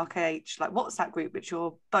MRKH like WhatsApp group, which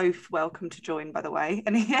you're both welcome to join, by the way.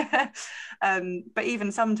 And but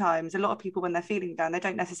even sometimes a lot of people, when they're feeling down, they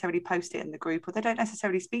don't necessarily post it in the group, or they don't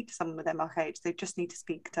necessarily speak to someone with MRKH. They just need to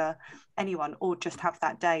speak to anyone, or just have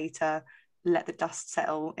that day to let the dust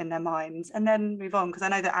settle in their minds and then move on. Because I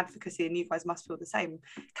know that advocacy, and you guys must feel the same,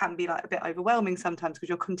 can be like a bit overwhelming sometimes because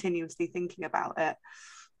you're continuously thinking about it.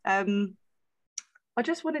 I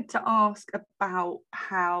just wanted to ask about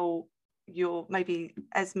how maybe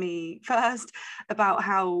Esme first, about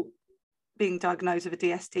how being diagnosed with a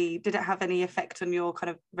DSD, did it have any effect on your kind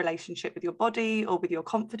of relationship with your body or with your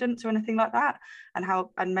confidence or anything like that?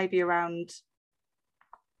 And maybe around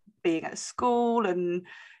being at school, and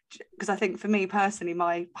because I think for me personally,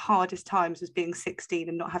 my hardest times was being 16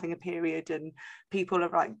 and not having a period, and people are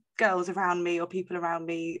like, girls around me or people around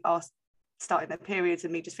me are starting their periods,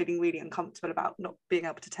 and me just feeling really uncomfortable about not being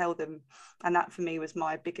able to tell them. And that for me was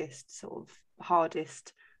my biggest sort of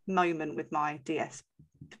hardest moment with my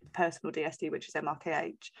personal DSD, which is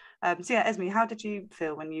MRKH. So yeah, Esme, how did you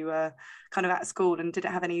feel when you were kind of at school, and did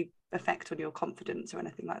it have any effect on your confidence or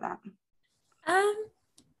anything like that?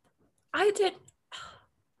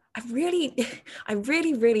 I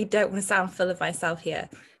really don't want to sound full of myself here,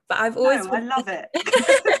 but I've always I love it.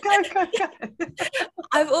 Go.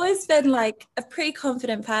 I've always been like a pretty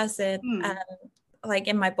confident person. like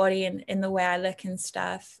in my body and in the way I look and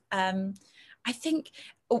stuff. I think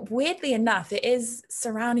weirdly enough, it is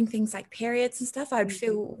surrounding things like periods and stuff. I'd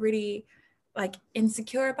feel really like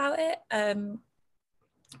insecure about it.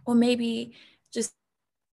 Or maybe just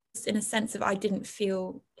in a sense of I didn't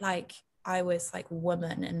feel like I was like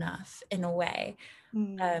woman enough in a way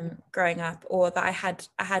growing up, or that I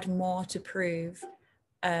had more to prove.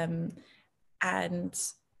 And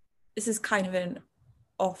this is kind of an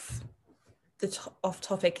off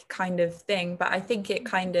topic kind of thing, but I think it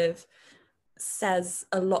kind of says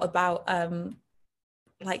a lot about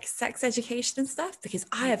like sex education and stuff, because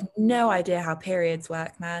I have no idea how periods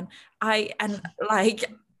work, man. I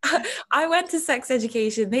went to sex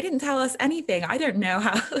education, they didn't tell us anything. I don't know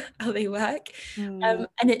how they work. And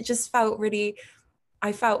it just felt really,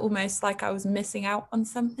 I felt almost like I was missing out on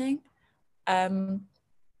something. But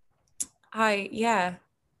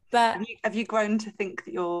have you grown to think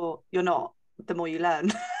that you're not, the more you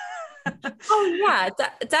learn? Oh yeah,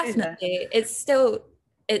 definitely. Yeah.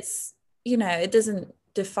 It's you know, it doesn't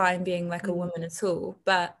define being like a woman at all,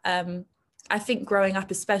 but I think growing up,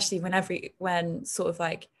 especially when sort of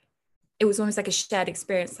like it was almost like a shared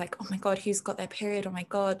experience, like, oh my god, who's got their period, oh my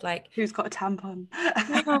god, like who's got a tampon.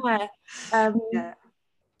 Yeah.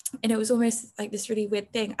 And it was almost like this really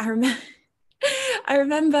weird thing. I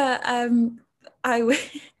remember I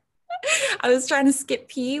was trying to skip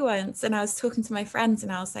PE once, and I was talking to my friends,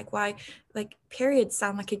 and I was like, why, like, periods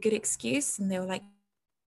sound like a good excuse? And they were like,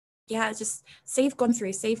 yeah, just say you've gone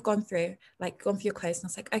through, like gone through your clothes. And I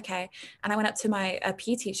was like, okay. And I went up to my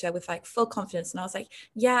PE teacher with like full confidence, and I was like,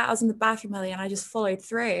 yeah, I was in the bathroom earlier and I just followed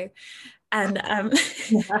through. And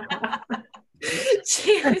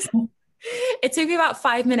it took me about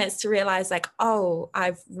 5 minutes to realize, like, oh,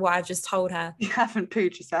 I've just told her. You haven't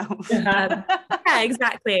pooed yourself. Yeah,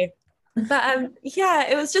 exactly. But yeah,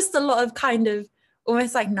 it was just a lot of kind of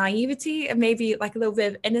almost like naivety and maybe like a little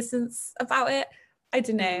bit of innocence about it. I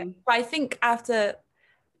don't know. But I think after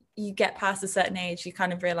you get past a certain age, you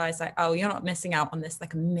kind of realize, like, oh, you're not missing out on this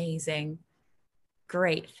like amazing,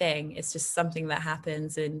 great thing. It's just something that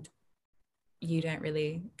happens and you don't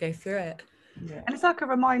really go through it. Yeah. And it's like a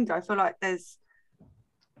reminder. I feel like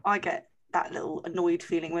I get that little annoyed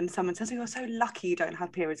feeling when someone says, oh, you're so lucky you don't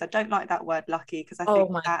have periods. I don't like that word lucky, because I think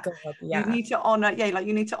you need to honor,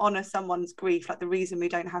 you need to honor someone's grief. Like, the reason we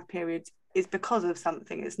don't have periods is because of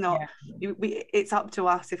something. It's not it's up to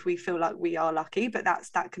us if we feel like we are lucky, but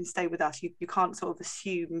that can stay with us. You can't sort of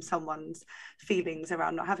assume someone's feelings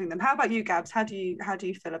around not having them. How about you, Gabs? How do you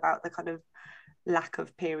feel about the kind of lack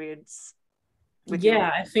of periods?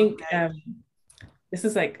 I think this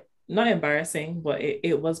is like not embarrassing, but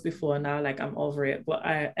it was before. Now, like, I'm over it. But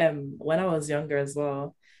I when I was younger as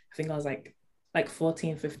well, I think I was like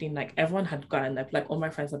 14, 15, like everyone had gotten their, like all my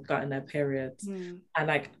friends had gotten their periods. And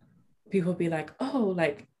like people be like, oh,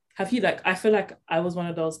 like, have you, like, I feel like I was one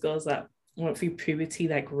of those girls that went through puberty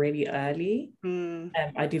like really early.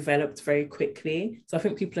 I developed very quickly, so I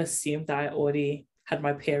think people assumed that I already had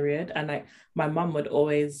my period. And like my mum would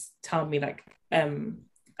always tell me like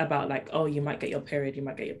about like, oh, you might get your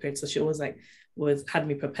period, so she always like had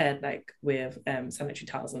me prepared like with sanitary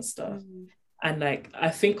towels and stuff. And like I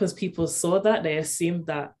think because people saw that, they assumed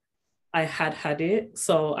that I had it,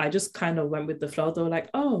 so I just kind of went with the flow. They were like,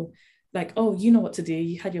 oh, you know what to do,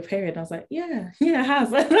 you had your period. And I was like, yeah, I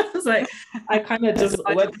have. And I was like, I kind of just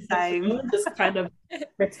went the same, just kind of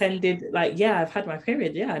pretended like, yeah, I've had my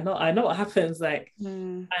period, yeah, I know what happens, like.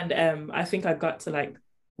 And I think I got to like,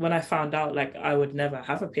 when I found out like I would never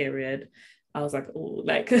have a period, I was like, oh,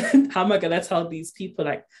 like how am I gonna tell these people,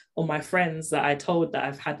 like all my friends that I told that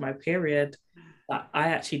I've had my period, that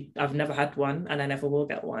I've never had one and I never will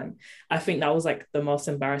get one. I think that was like the most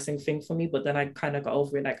embarrassing thing for me. But then I kind of got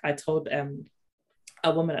over it. Like I told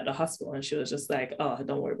a woman at the hospital, and she was just like, oh,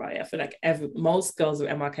 don't worry about it. I feel like most girls with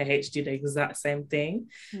MRKH do the exact same thing.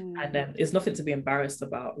 And it's nothing to be embarrassed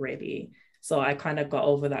about, really. So I kind of got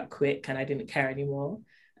over that quick and I didn't care anymore.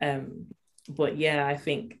 But yeah, I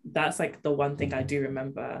think that's like the one thing I do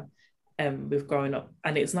remember with growing up.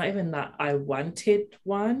 And it's not even that I wanted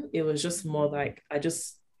one, it was just more like I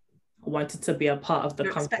just wanted to be a part of the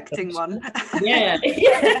expecting one. yeah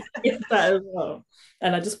it's that as well.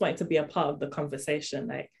 And I just wanted to be a part of the conversation,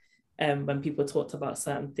 like when people talked about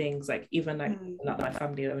certain things, like even like my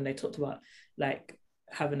family, when they talked about like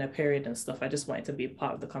having a period and stuff, I just wanted to be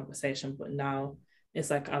part of the conversation. But now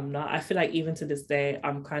it's like I'm not. I feel like even to this day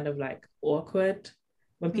I'm kind of like awkward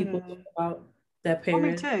when people talk about their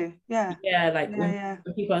period. Me too. Yeah. Like when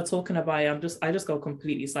people are talking about it, I just go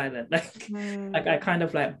completely silent. Like like I kind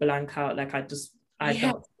of like blank out. Like I don't say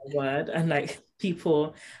a word, and like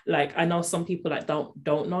people, like I know some people like don't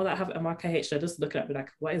know that I have MRKH. They're just looking at me like,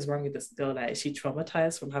 what is wrong with this girl? Like, is she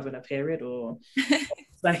traumatized from having a period? Or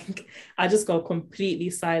like, I just go completely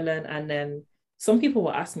silent. And then some people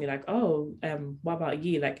will ask me like, oh, what about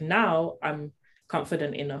you? Like now I'm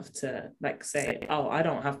confident enough to like say, oh, I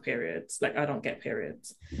don't have periods, like I don't get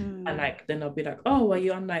periods. And like then they'll be like, oh, were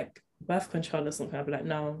you on like birth control or something? I'll be like,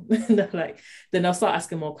 no. Like then they'll start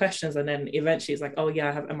asking more questions, and then eventually it's like, oh yeah,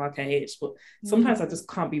 I have MRKH. But sometimes I just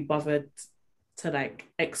can't be bothered to like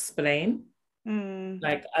explain.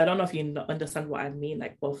 Like I don't know if you understand what I mean,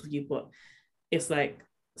 like both of you, but it's like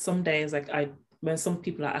some days like when some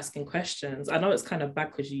people are asking questions, I know it's kind of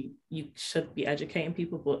bad because you should be educating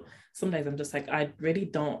people, but some days I'm just like, I really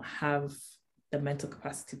don't have the mental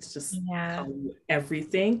capacity to just tell you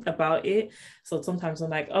everything about it. So sometimes I'm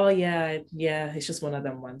like, oh yeah, it's just one of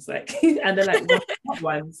them ones, like, and they're like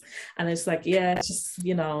ones, and it's like, yeah, it's just,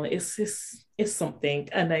 you know, it's something,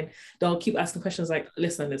 and then they'll keep asking questions like,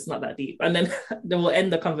 listen, it's not that deep, and then they will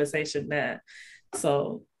end the conversation there.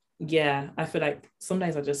 So yeah, I feel like some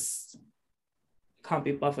days I just can't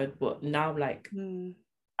be bothered, but now like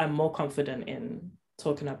I'm more confident in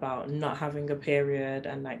talking about not having a period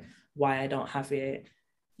and like why I don't have it.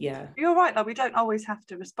 Yeah, you're right, like we don't always have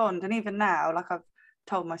to respond, and even now, like I've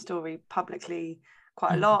told my story publicly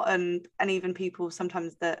quite a lot, and even people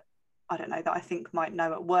sometimes that I don't know that I think might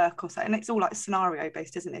know at work or so, and it's all like scenario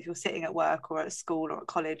based, isn't it? If you're sitting at work or at school or at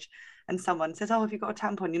college and someone says, oh, have you got a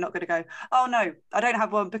tampon? You're not going to go, oh no, I don't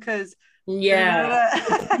have one because you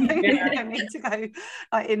don't need to go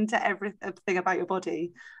like into everything about your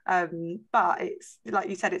body, but it's like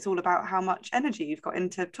you said, it's all about how much energy you've got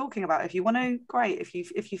into talking about. If you want to, great. If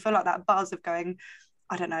you feel like that buzz of going,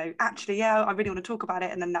 I don't know, actually, yeah, I really want to talk about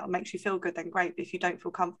it, and then that makes you feel good, then great. But if you don't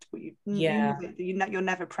feel comfortable, you're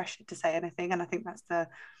never pressured to say anything, and I think that's the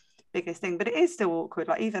biggest thing. But it is still awkward,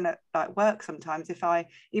 like even at like work sometimes,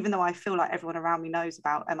 even though I feel like everyone around me knows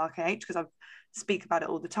about MRKH because I speak about it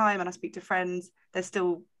all the time and I speak to friends, there's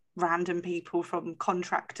still random people from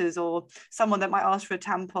contractors or someone that might ask for a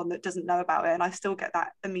tampon that doesn't know about it, and I still get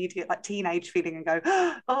that immediate like teenage feeling and go,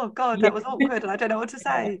 oh god, that was awkward and I don't know what to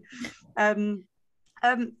say.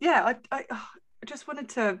 I just wanted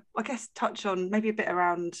to, I guess, touch on maybe a bit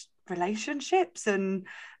around relationships. And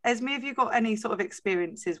Esme, have you got any sort of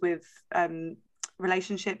experiences with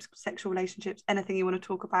relationships, sexual relationships, anything you want to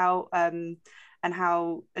talk about, and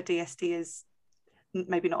how a DSD is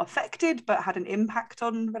maybe not affected but had an impact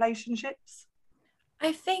on relationships?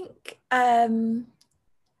 I think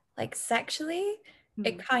like sexually,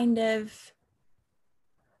 it kind of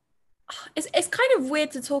it's kind of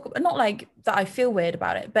weird to talk about, not like that I feel weird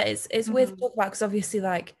about it, but it's weird to talk about because obviously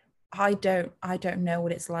like I don't know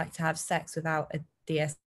what it's like to have sex without a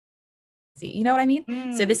DSD, you know what I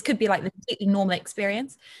mean? So this could be like the completely normal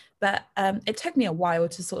experience, but it took me a while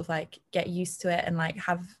to sort of like get used to it and like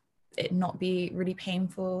have it not be really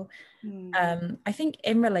painful. I think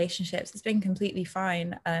in relationships it's been completely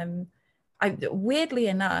fine. I weirdly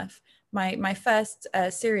enough, my first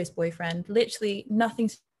serious boyfriend, literally nothing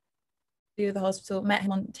to do with the hospital, met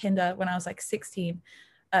him on Tinder when I was like 16.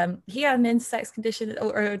 He had an intersex condition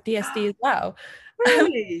or a DSD as well.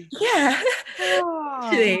 Really? Yeah.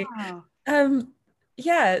 Oh, wow.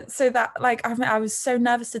 Yeah, so that like I was so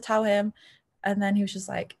nervous to tell him, and then he was just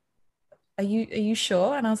like, are you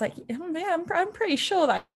sure? And I was like, yeah, I'm pretty sure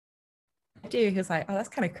that I do. He was like, oh, that's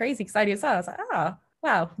kind of crazy because I do as well. I was like, oh,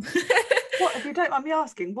 wow. What, if you don't mind me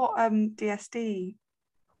asking, what DSD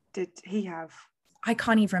did he have? I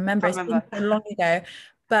can't even remember. It's been so long ago,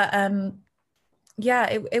 but yeah,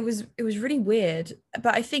 it was really weird.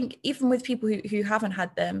 But I think even with people who haven't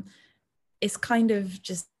had them, it's kind of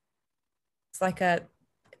just like I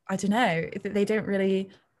don't know, they don't really,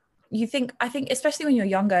 I think especially when you're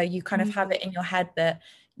younger, you kind of have it in your head that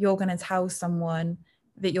you're going to tell someone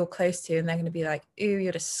that you're close to and they're going to be like, ooh,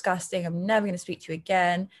 you're disgusting, I'm never going to speak to you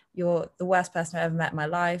again, you're the worst person I've ever met in my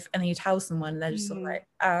life. And then you tell someone and they're just sort of like,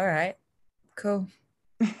 oh, all right, cool.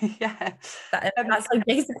 Yeah, that's like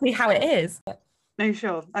basically how it is. No,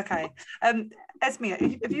 sure. Okay. Esme,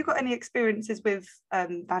 have you got any experiences with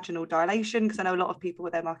vaginal dilation? Because I know a lot of people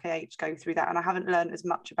with MRKH go through that, and I haven't learned as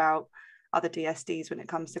much about other DSDs when it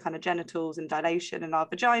comes to kind of genitals and dilation and our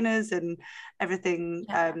vaginas and everything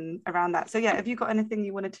around that. So yeah, have you got anything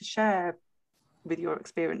you wanted to share with your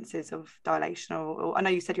experiences of dilation? Or I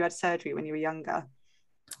know you said you had surgery when you were younger.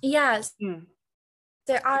 Yes.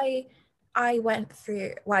 So I went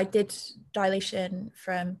through, well, I did dilation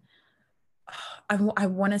from, I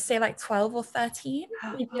want to say like 12 or 13.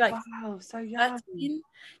 Maybe like wow, so young. 13.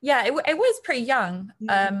 Yeah, it was pretty young.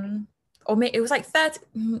 Or maybe it was like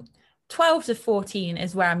 13. 12 to 14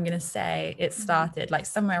 is where I'm going to say it started, like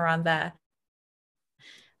somewhere around there.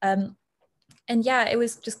 And yeah, it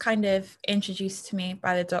was just kind of introduced to me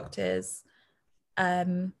by the doctors.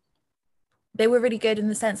 They were really good in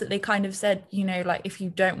the sense that they kind of said, you know, like, if you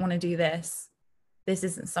don't want to do this, this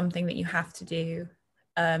isn't something that you have to do.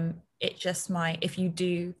 It just might, if you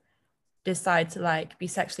do decide to like be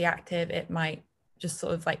sexually active, it might just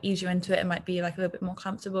sort of like ease you into it. It might be like a little bit more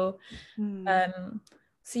comfortable.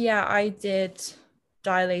 So yeah, I did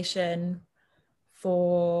dilation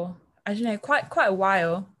for, I don't know, quite a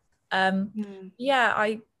while. Yeah,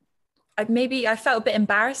 I maybe I felt a bit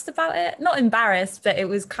embarrassed about it. Not embarrassed, but it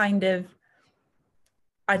was kind of,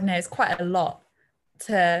 I don't know, it's quite a lot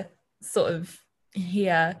to sort of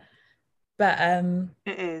hear. But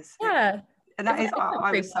it is. Yeah. And that is,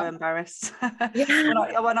 I was so embarrassed.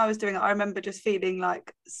 Yeah. when I was doing it, I remember just feeling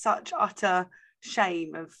like such utter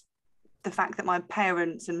shame of the fact that my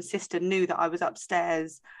parents and sister knew that I was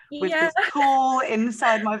upstairs with this tool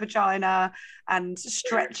inside my vagina and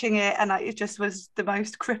stretching it, and it just was the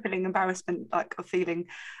most crippling embarrassment like of feeling.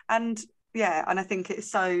 And yeah, and I think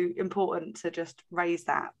it's so important to just raise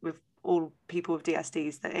that with all people with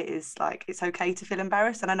DSDs, that it is like, it's okay to feel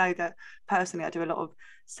embarrassed. And I know that personally I do a lot of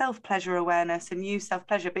self-pleasure awareness and use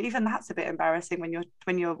self-pleasure, but even that's a bit embarrassing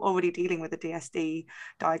when you're already dealing with a DSD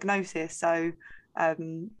diagnosis. So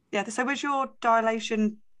yeah, so was your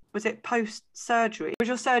dilation, was it post-surgery? Was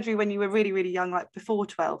your surgery when you were really, really young, like before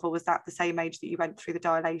 12, or was that the same age that you went through the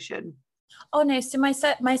dilation? Oh no, so my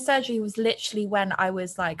surgery was literally when I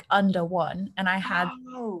was like under 1, and I had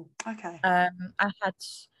I had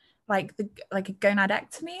like a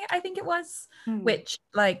gonadectomy, I think it was, which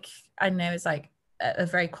like I know is like a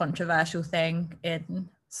very controversial thing in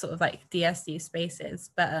sort of like DSD spaces,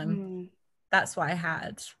 but that's what I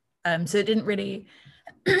had. So it didn't really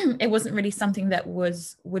it wasn't really something that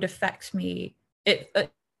would affect me. It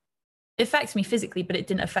affects me physically, but it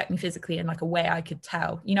didn't affect me physically in like a way I could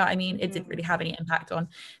tell, you know what I mean? It didn't really have any impact on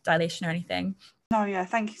dilation or anything. No, yeah,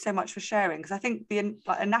 thank you so much for sharing, because I think the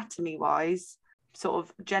like anatomy wise, sort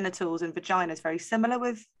of genitals and vagina is very similar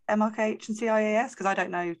with MRKH and CIAS, because I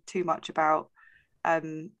don't know too much about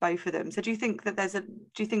both of them. So do you think that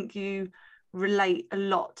do you think you relate a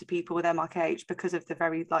lot to people with MRKH because of the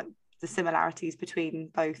very like the similarities between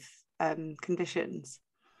both conditions?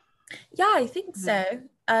 Yeah, I think so.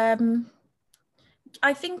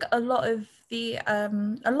 I think a lot of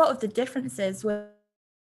the differences with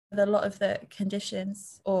a lot of the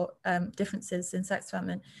conditions or differences in sex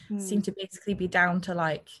development seem to basically be down to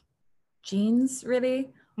like genes,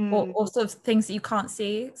 really, or sort of things that you can't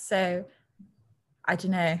see. So I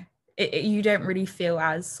don't know, you don't really feel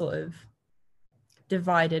as sort of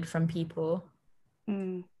divided from people.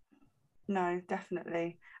 No,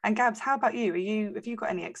 definitely. And Gabs, how about you? Have you got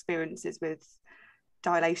any experiences with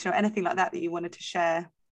dilation or anything like that you wanted to share?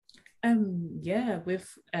 Yeah,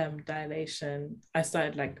 with dilation, I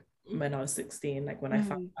started like when I was 16, like when I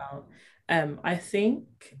found out. I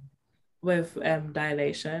think with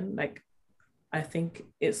dilation, like I think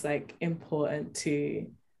it's like important to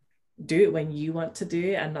do it when you want to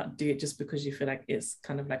do it and not do it just because you feel like it's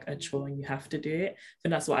kind of like a chore and you have to do it.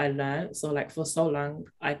 And that's what I learned. So like for so long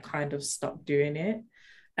I kind of stopped doing it,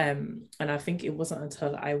 and I think it wasn't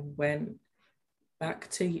until I went back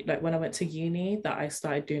to like when I went to uni that I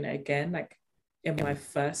started doing it again, like in my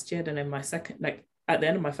first year. Then in my second, like at the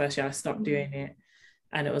end of my first year I stopped doing it,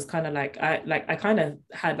 and it was kind of like I kind of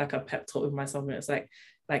had like a pep talk with myself, and it's like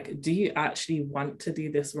do you actually want to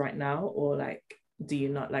do this right now, or like do you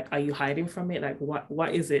not? Like, are you hiding from it? Like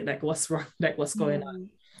what is it? Like what's wrong? Like what's going on?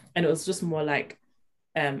 And it was just more like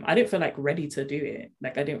I didn't feel like ready to do it.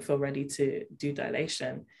 Like I didn't feel ready to do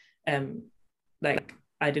dilation. Like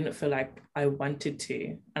I didn't feel like I wanted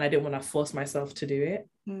to, and I didn't want to force myself to do it.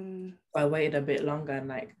 I waited a bit longer, and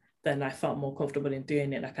like then I felt more comfortable in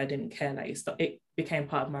doing it. Like I didn't care. Like it became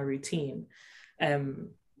part of my routine.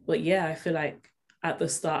 But yeah, I feel like at the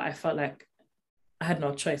start I felt like I had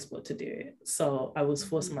no choice but to do it. So I was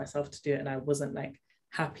forcing myself to do it, and I wasn't like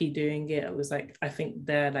happy doing it. It was like, I think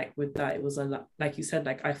there, like with that, it was a lot, like you said,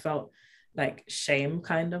 like I felt like shame,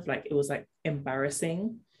 kind of like it was like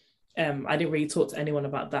embarrassing. I didn't really talk to anyone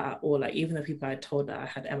about that at all. Like even the people I told that I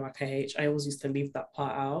had MRKH, I always used to leave that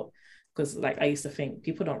part out, because like I used to think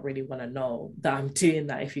people don't really want to know that I'm doing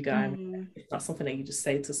that. If you go, it's not something that you just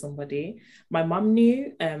say to somebody. My mum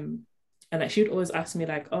knew, and like she would always ask me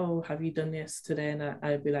like, oh, have you done this today? And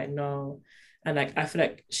I'd be like, no. And like I feel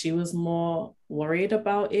like she was more worried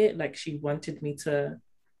about it, like she wanted me to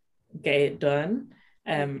get it done,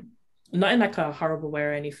 not in like a horrible way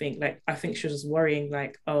or anything. Like I think she was just worrying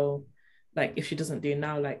like, oh, like if she doesn't do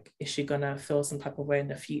now, like is she gonna feel some type of way in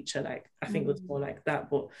the future? Like I think it was more like that.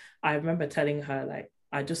 But I remember telling her like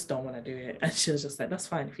I just don't want to do it, and she was just like, that's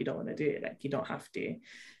fine if you don't want to do it, like you don't have to.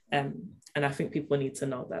 And I think people need to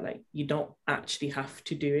know that like you don't actually have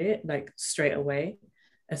to do it like straight away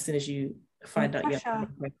as soon as you find out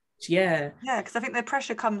yeah, because I think the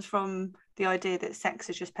pressure comes from the idea that sex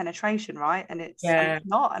is just penetration, right? And it's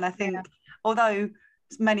not. And I think although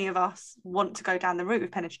many of us want to go down the route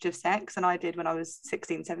of penetrative sex, and I did when I was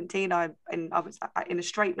 16, 17, I was in a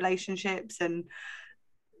straight relationships, and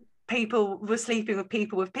people were sleeping with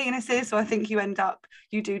people with penises, so I think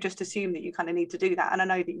you do just assume that you kind of need to do that. And I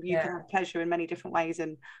know that you can have pleasure in many different ways,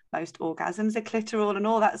 and most orgasms are clitoral and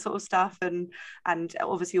all that sort of stuff, and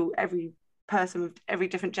obviously every person with every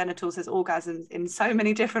different genitals has orgasms in so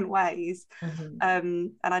many different ways.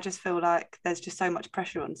 And I just feel like there's just so much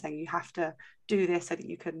pressure on saying you have to do this so that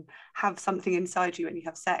you can have something inside you when you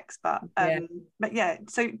have sex. But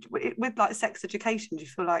so with like sex education, do you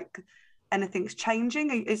feel like anything's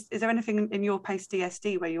changing? Is there anything in your post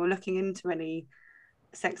DSD where you're looking into any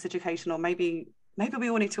sex education, or maybe we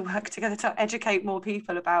all need to work together to educate more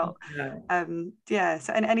people about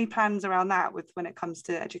so any plans around that with when it comes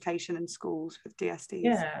to education in schools with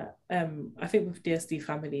DSDs? I think with DSD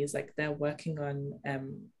families, like they're working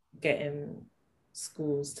on getting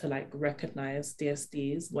schools to like recognize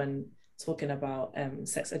DSDs when talking about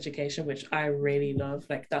sex education, which I really love.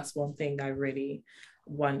 Like that's one thing I really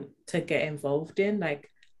want to get involved in.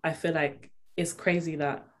 Like I feel like it's crazy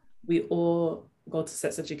that we all go to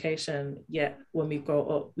sex education, yet when we grow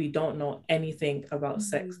up we don't know anything about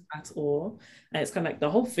sex at all. And it's kind of like the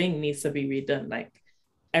whole thing needs to be redone, like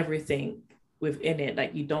everything within it.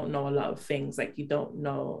 Like you don't know a lot of things, like you don't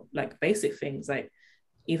know like basic things, like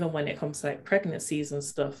even when it comes to like pregnancies and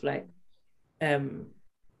stuff, like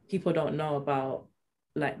people don't know about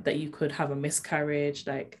like that you could have a miscarriage,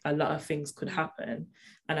 like a lot of things could happen.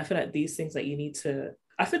 And I feel like these things that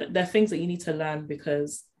I feel like they're things that you need to learn,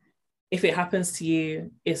 because if it happens to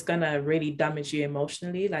you, it's gonna really damage you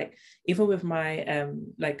emotionally. Like even with my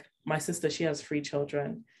my sister, she has 3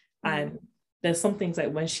 children, and there's some things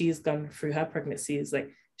like when she's gone through her pregnancies,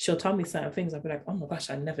 like she'll tell me certain things, I'll be like, oh my gosh,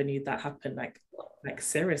 I never knew that happened. Like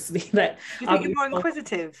seriously. Like, do you think you're more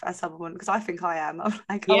inquisitive as someone? Because I think I am. I'm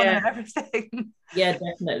like, I want to know everything. Yeah,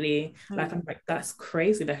 definitely. Like I'm like, that's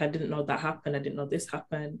crazy. Like I didn't know that happened. I didn't know this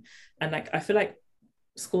happened. And like I feel like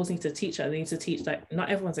schools need to teach that. They need to teach like not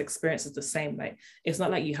everyone's experience is the same. Like it's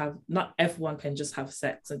not like not everyone can just have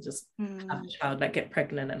sex and just have a child, like get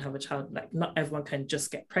pregnant and have a child. Like not everyone can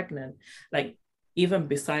just get pregnant. Like even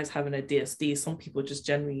besides having a DSD, some people just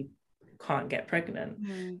generally can't get pregnant.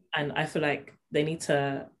 And I feel like they need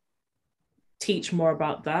to teach more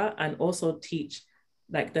about that, and also teach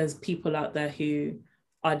like there's people out there who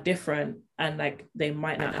are different, and like they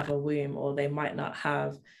might not have a womb, or they might not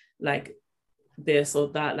have like this or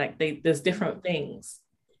that. Like there's different things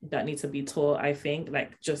that need to be taught, I think,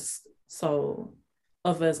 like just so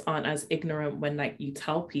others aren't as ignorant when like you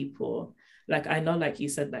tell people. Like I know, like you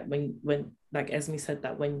said, like when like Esme said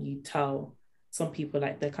that when you tell some people,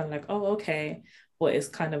 like they're kind of like, oh okay, but it's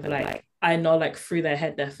kind of like I know like through their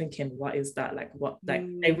head they're thinking, what is that, like what, like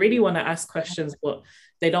they really want to ask questions but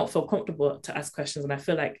they don't feel comfortable to ask questions. And I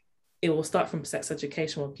feel like it will start from sex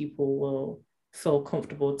education, where people will feel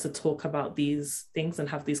comfortable to talk about these things and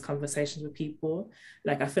have these conversations with people.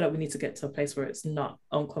 Like I feel like we need to get to a place where it's not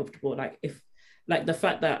uncomfortable. Like if like the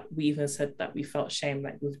fact that we even said that we felt shame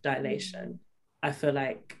like with dilation, I feel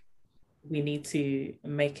like we need to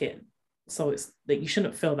make it so it's that you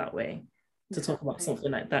shouldn't feel that way to talk about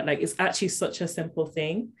something like that. Like it's actually such a simple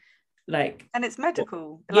thing, like, and it's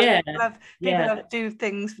medical. Like, people have do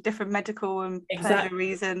things for different medical and pleasure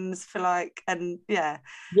reasons for like, and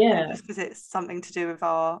just because it's something to do with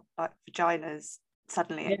our like vaginas,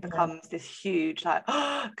 suddenly it becomes this huge like,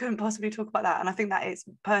 oh, couldn't possibly talk about that. And I think that is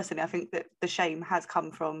personally, I think that the shame has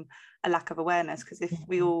come from a lack of awareness, because if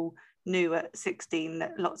we all knew at 16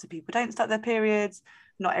 that lots of people don't start their periods,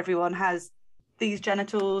 not everyone has these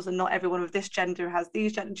genitals, and not everyone with this gender has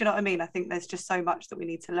these genitals. Do you know what I mean? I think there's just so much that we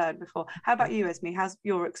need to learn before. How about you, Esme? How's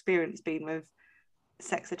your experience been with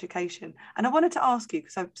sex education? And I wanted to ask you,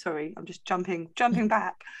 because I'm sorry, I'm just jumping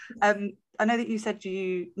back. I know that you said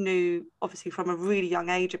you knew obviously from a really young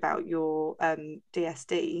age about your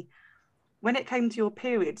DSD. When it came to your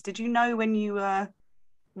periods, did you know when you were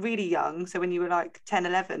really young, so when you were like 10,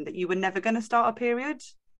 11, that you were never going to start a period?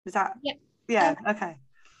 Is that okay?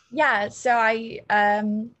 Yeah, so I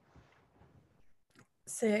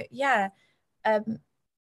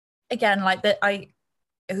again, like that,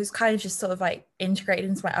 it was kind of just sort of like integrated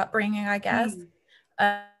into my upbringing, I guess.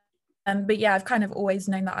 But yeah, I've kind of always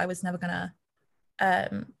known that I was never gonna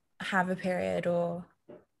have a period or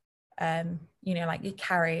like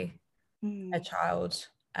carry a child.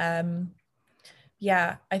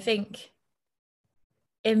 Yeah, I think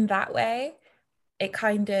in that way it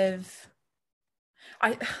kind of,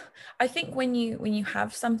 I think when you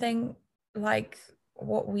have something like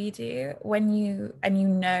what we do, when you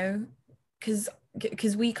know, because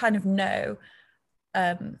we kind of know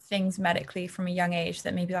things medically from a young age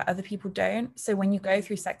that maybe like other people don't. So when you go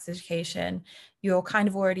through sex education, you're kind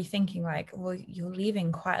of already thinking like, well, you're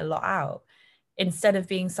leaving quite a lot out, instead of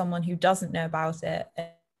being someone who doesn't know about it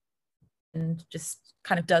and just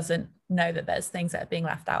kind of doesn't know that there's things that are being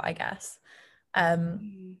left out, I guess.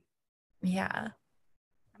 Yeah.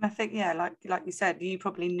 And I think, yeah, like you said, you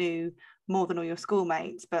probably knew more than all your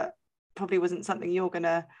schoolmates, but probably wasn't something you're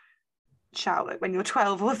gonna shout like when you're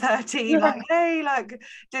 12 or 13, like, hey, like,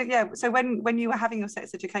 yeah. So when you were having your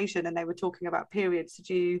sex education and they were talking about periods, did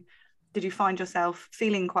you find yourself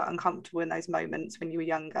feeling quite uncomfortable in those moments when you were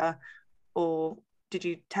younger, or did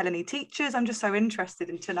you tell any teachers? I'm just so interested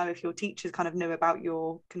in to know if your teachers kind of knew about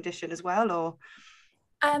your condition as well, or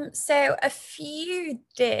so a few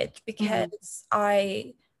did, because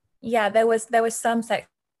there was some sex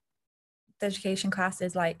education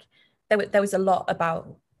classes, like there was a lot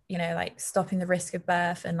about, like stopping the risk of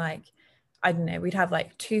birth, and like, I don't know, we'd have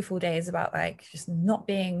like 2 full days about like just not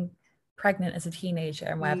being pregnant as a teenager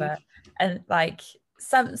and whatever. And like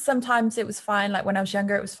sometimes it was fine, like when I was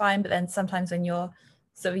younger it was fine, but then sometimes when you're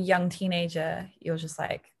sort of a young teenager, you're just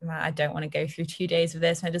like, man, I don't want to go through 2 days of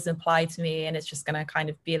this and it doesn't apply to me, and it's just going to kind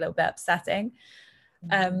of be a little bit upsetting.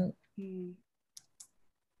 But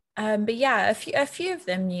yeah, a few of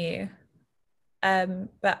them knew,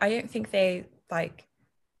 but I don't think they like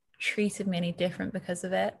treated me any different because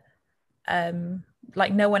of it.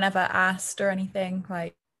 Like no one ever asked or anything,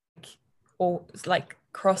 like, or like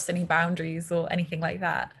crossed any boundaries or anything like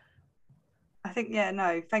that. I think, yeah,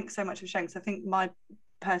 no, thanks so much for sharing. Because I think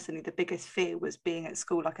personally the biggest fear was being at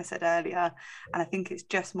school, like I said earlier, and I think it's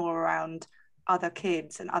just more around other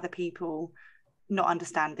kids and other people not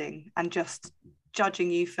understanding and just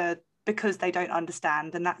judging you because they don't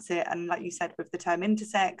understand, and that's it. And like you said, with the term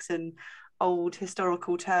intersex and old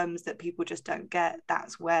historical terms that people just don't get,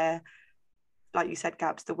 that's where, like you said,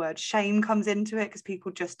 Gabs, the word shame comes into it, because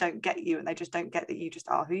people just don't get you, and they just don't get that you just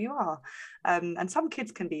are who you are. And some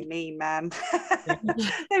kids can be mean, man.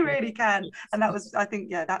 They really can. And I think,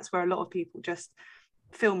 yeah, that's where a lot of people just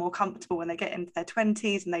feel more comfortable when they get into their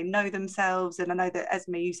 20s and they know themselves. And I know that,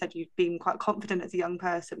 Esme, you said you've been quite confident as a young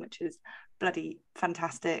person, which is bloody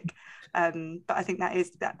fantastic. But I think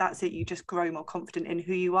that's it. You just grow more confident in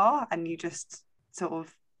who you are, and you just sort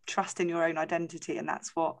of trust in your own identity, and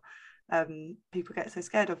that's what people get so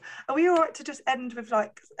scared of. Are we all right to just end with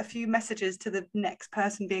like a few messages to the next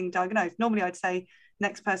person being diagnosed? Normally I'd say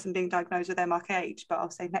next person being diagnosed with MRKH, but I'll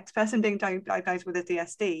say next person being diagnosed with a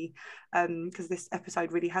DSD, because this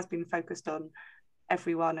episode really has been focused on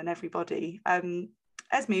everyone and everybody.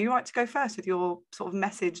 Esme, you're right to go first with your sort of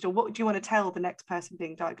message, or what do you want to tell the next person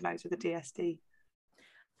being diagnosed with a DSD?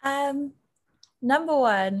 Number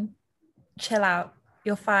one, chill out.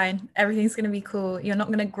 You're fine. Everything's going to be cool. You're not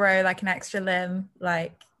going to grow like an extra limb.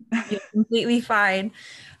 Like, you're completely fine.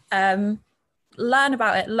 Learn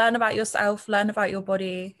about it. Learn about yourself. Learn about your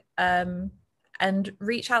body. And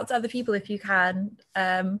reach out to other people if you can.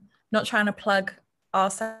 Not trying to plug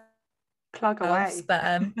ourselves. Plug away.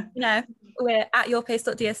 But, we're at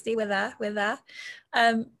yourpace.dsd. We're there.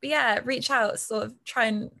 But yeah, reach out. Sort of try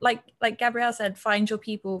and, like Gabrielle said, find your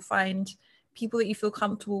people. Find people that you feel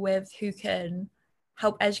comfortable with who can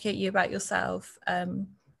help educate you about yourself, and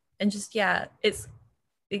just it's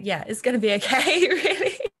going to be okay.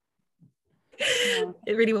 Really.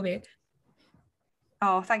 It really will be.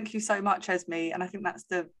 Oh, thank you so much, Esme. And I think that's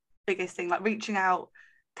the biggest thing, like reaching out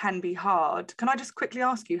can be hard. Can I just quickly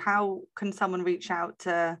ask you, how can someone reach out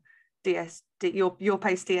to DSD, your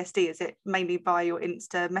Pace DSD? Is it mainly by your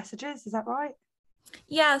Insta messages, is that right?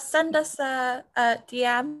 Yeah, send us a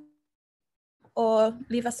DM or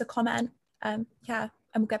leave us a comment. And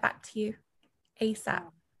we'll get back to you ASAP.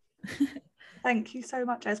 Thank you so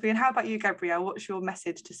much, Esme. And how about you, Gabrielle? What's your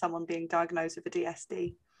message to someone being diagnosed with a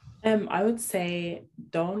DSD? I would say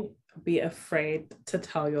don't be afraid to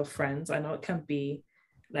tell your friends. I know it can be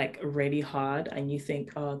like really hard, and you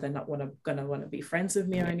think, oh, they're not gonna want to be friends with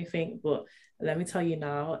me or anything. But let me tell you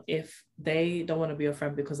now, if they don't want to be your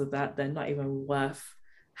friend because of that, they're not even worth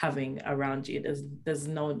having around you. There's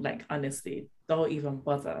no, like, honestly, don't even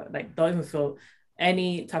bother. Like, don't even feel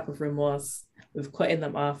any type of remorse with cutting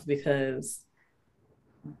them off, because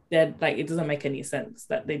they're like, it doesn't make any sense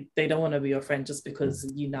that they don't want to be your friend just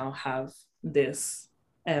because you now have this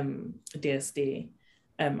DSD.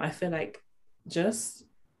 I feel like just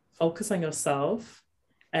focus on yourself.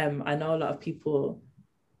 I know a lot of people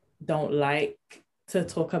don't like to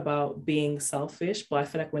talk about being selfish, but I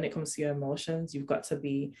feel like when it comes to your emotions, you've got to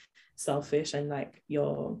be selfish and like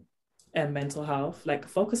your mental health. Like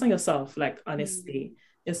focus on yourself, like honestly,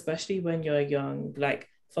 especially when you're young. Like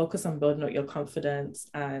focus on building up your confidence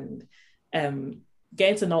and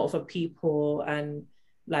getting to know other people and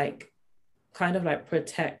like kind of like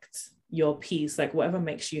protect your peace, like whatever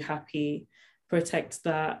makes you happy, protect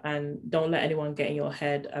that, and don't let anyone get in your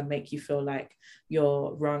head and make you feel like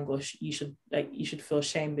you're wrong or you should feel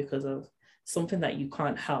shame because of something that you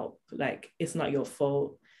can't help. Like it's not your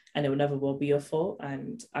fault and it will never will be your fault.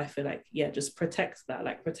 And I feel like, yeah, just protect that,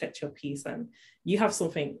 like protect your peace. And you have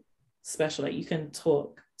something special, like you can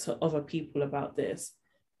talk to other people about this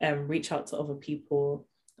and reach out to other people,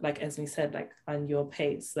 like Esme said, like on your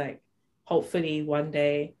pace. Like hopefully one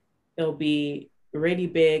day it'll be really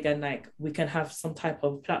big and like we can have some type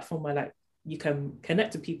of platform where like you can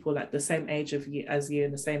connect to people like the same age of you as you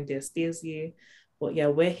and the same DSD as you. But yeah,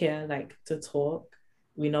 we're here like to talk.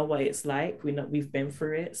 We know what it's like. We know we've been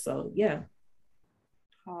through it. So yeah.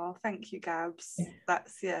 Oh, thank you, Gabs.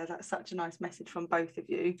 That's such a nice message from both of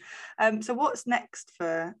you. So what's next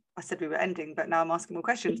for, I said we were ending, but now I'm asking more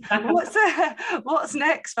questions. What's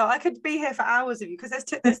next for, I could be here for hours with you because there's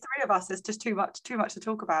three of us, there's just too much to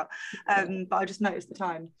talk about. But I just noticed the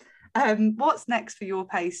time. What's next for Your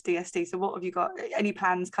Pace DSD? So what have you got, any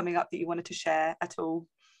plans coming up that you wanted to share at all?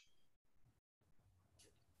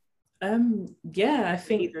 Yeah, I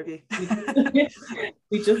think either of you.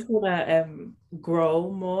 we just want to grow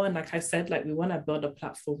more, and like I said, like we want to build a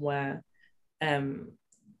platform where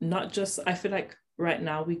not just, I feel like right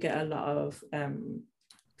now we get a lot of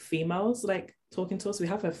females like talking to us. We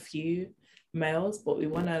have a few males, but we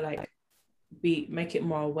want to like make it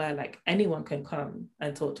more aware like anyone can come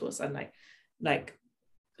and talk to us and like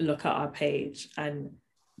look at our page, and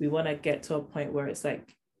we want to get to a point where it's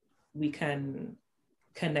like we can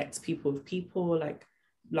connect people with people like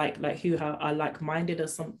who are like-minded or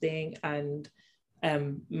something, and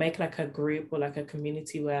make like a group or like a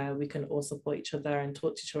community where we can all support each other and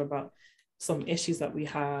talk to each other about some issues that we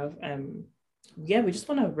have. Yeah, we just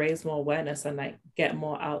want to raise more awareness and like get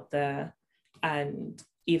more out there and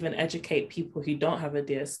even educate people who don't have a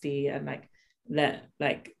DSD and like let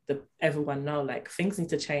like everyone know like things need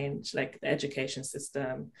to change, like the education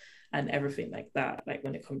system and everything like that, like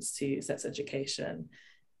when it comes to sex education,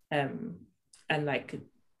 and like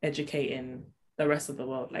educating the rest of the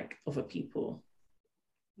world, like other people.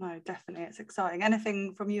 No, definitely, it's exciting.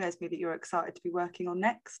 Anything from you, Esme, that you're excited to be working on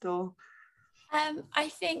next? Or I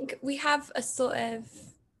think we have a sort of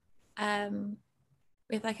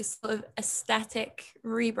with like a sort of aesthetic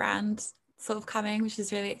rebrand sort of coming, which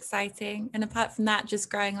is really exciting. And apart from that, just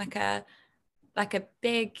growing like a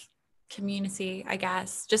big community, I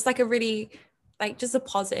guess, just like a really like just a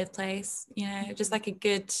positive place, you know, just like a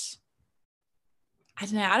good, I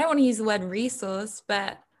don't know, I don't want to use the word resource,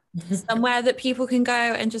 but somewhere that people can go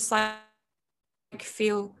and just like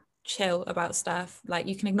feel chill about stuff. Like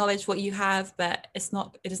you can acknowledge what you have, but it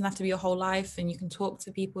doesn't have to be your whole life, and you can talk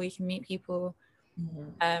to people, you can meet people.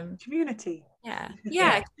 Community. Yeah,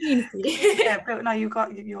 community. Yeah, but no,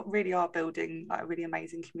 you really are building like a really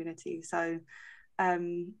amazing community. So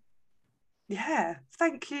yeah,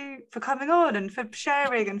 thank you for coming on and for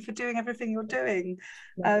sharing and for doing everything you're doing.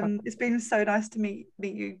 It's been so nice to meet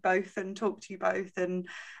you both and talk to you both. And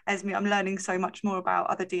Esme, I'm learning so much more about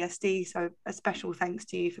other DSD, so a special thanks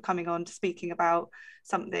to you for coming on to speaking about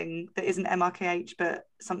something that isn't MRKH but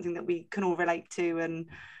something that we can all relate to.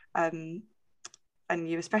 And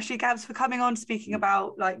you especially, Gabs, for coming on speaking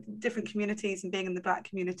about like different communities and being in the Black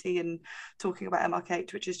community and talking about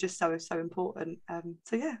MRKH, which is just so important.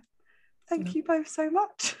 So yeah, thank you both so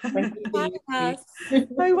much.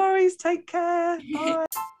 No worries, take care. Bye.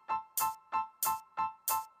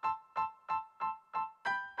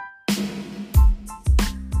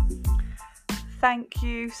 Thank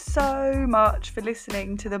you so much for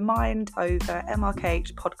listening to the Mind Over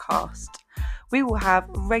MRKH podcast. We will have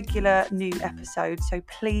regular new episodes, so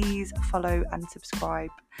please follow and subscribe.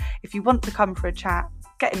 If you want to come for a chat,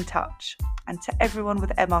 get in touch. And to everyone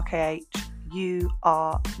with MRKH, you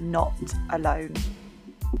are not alone.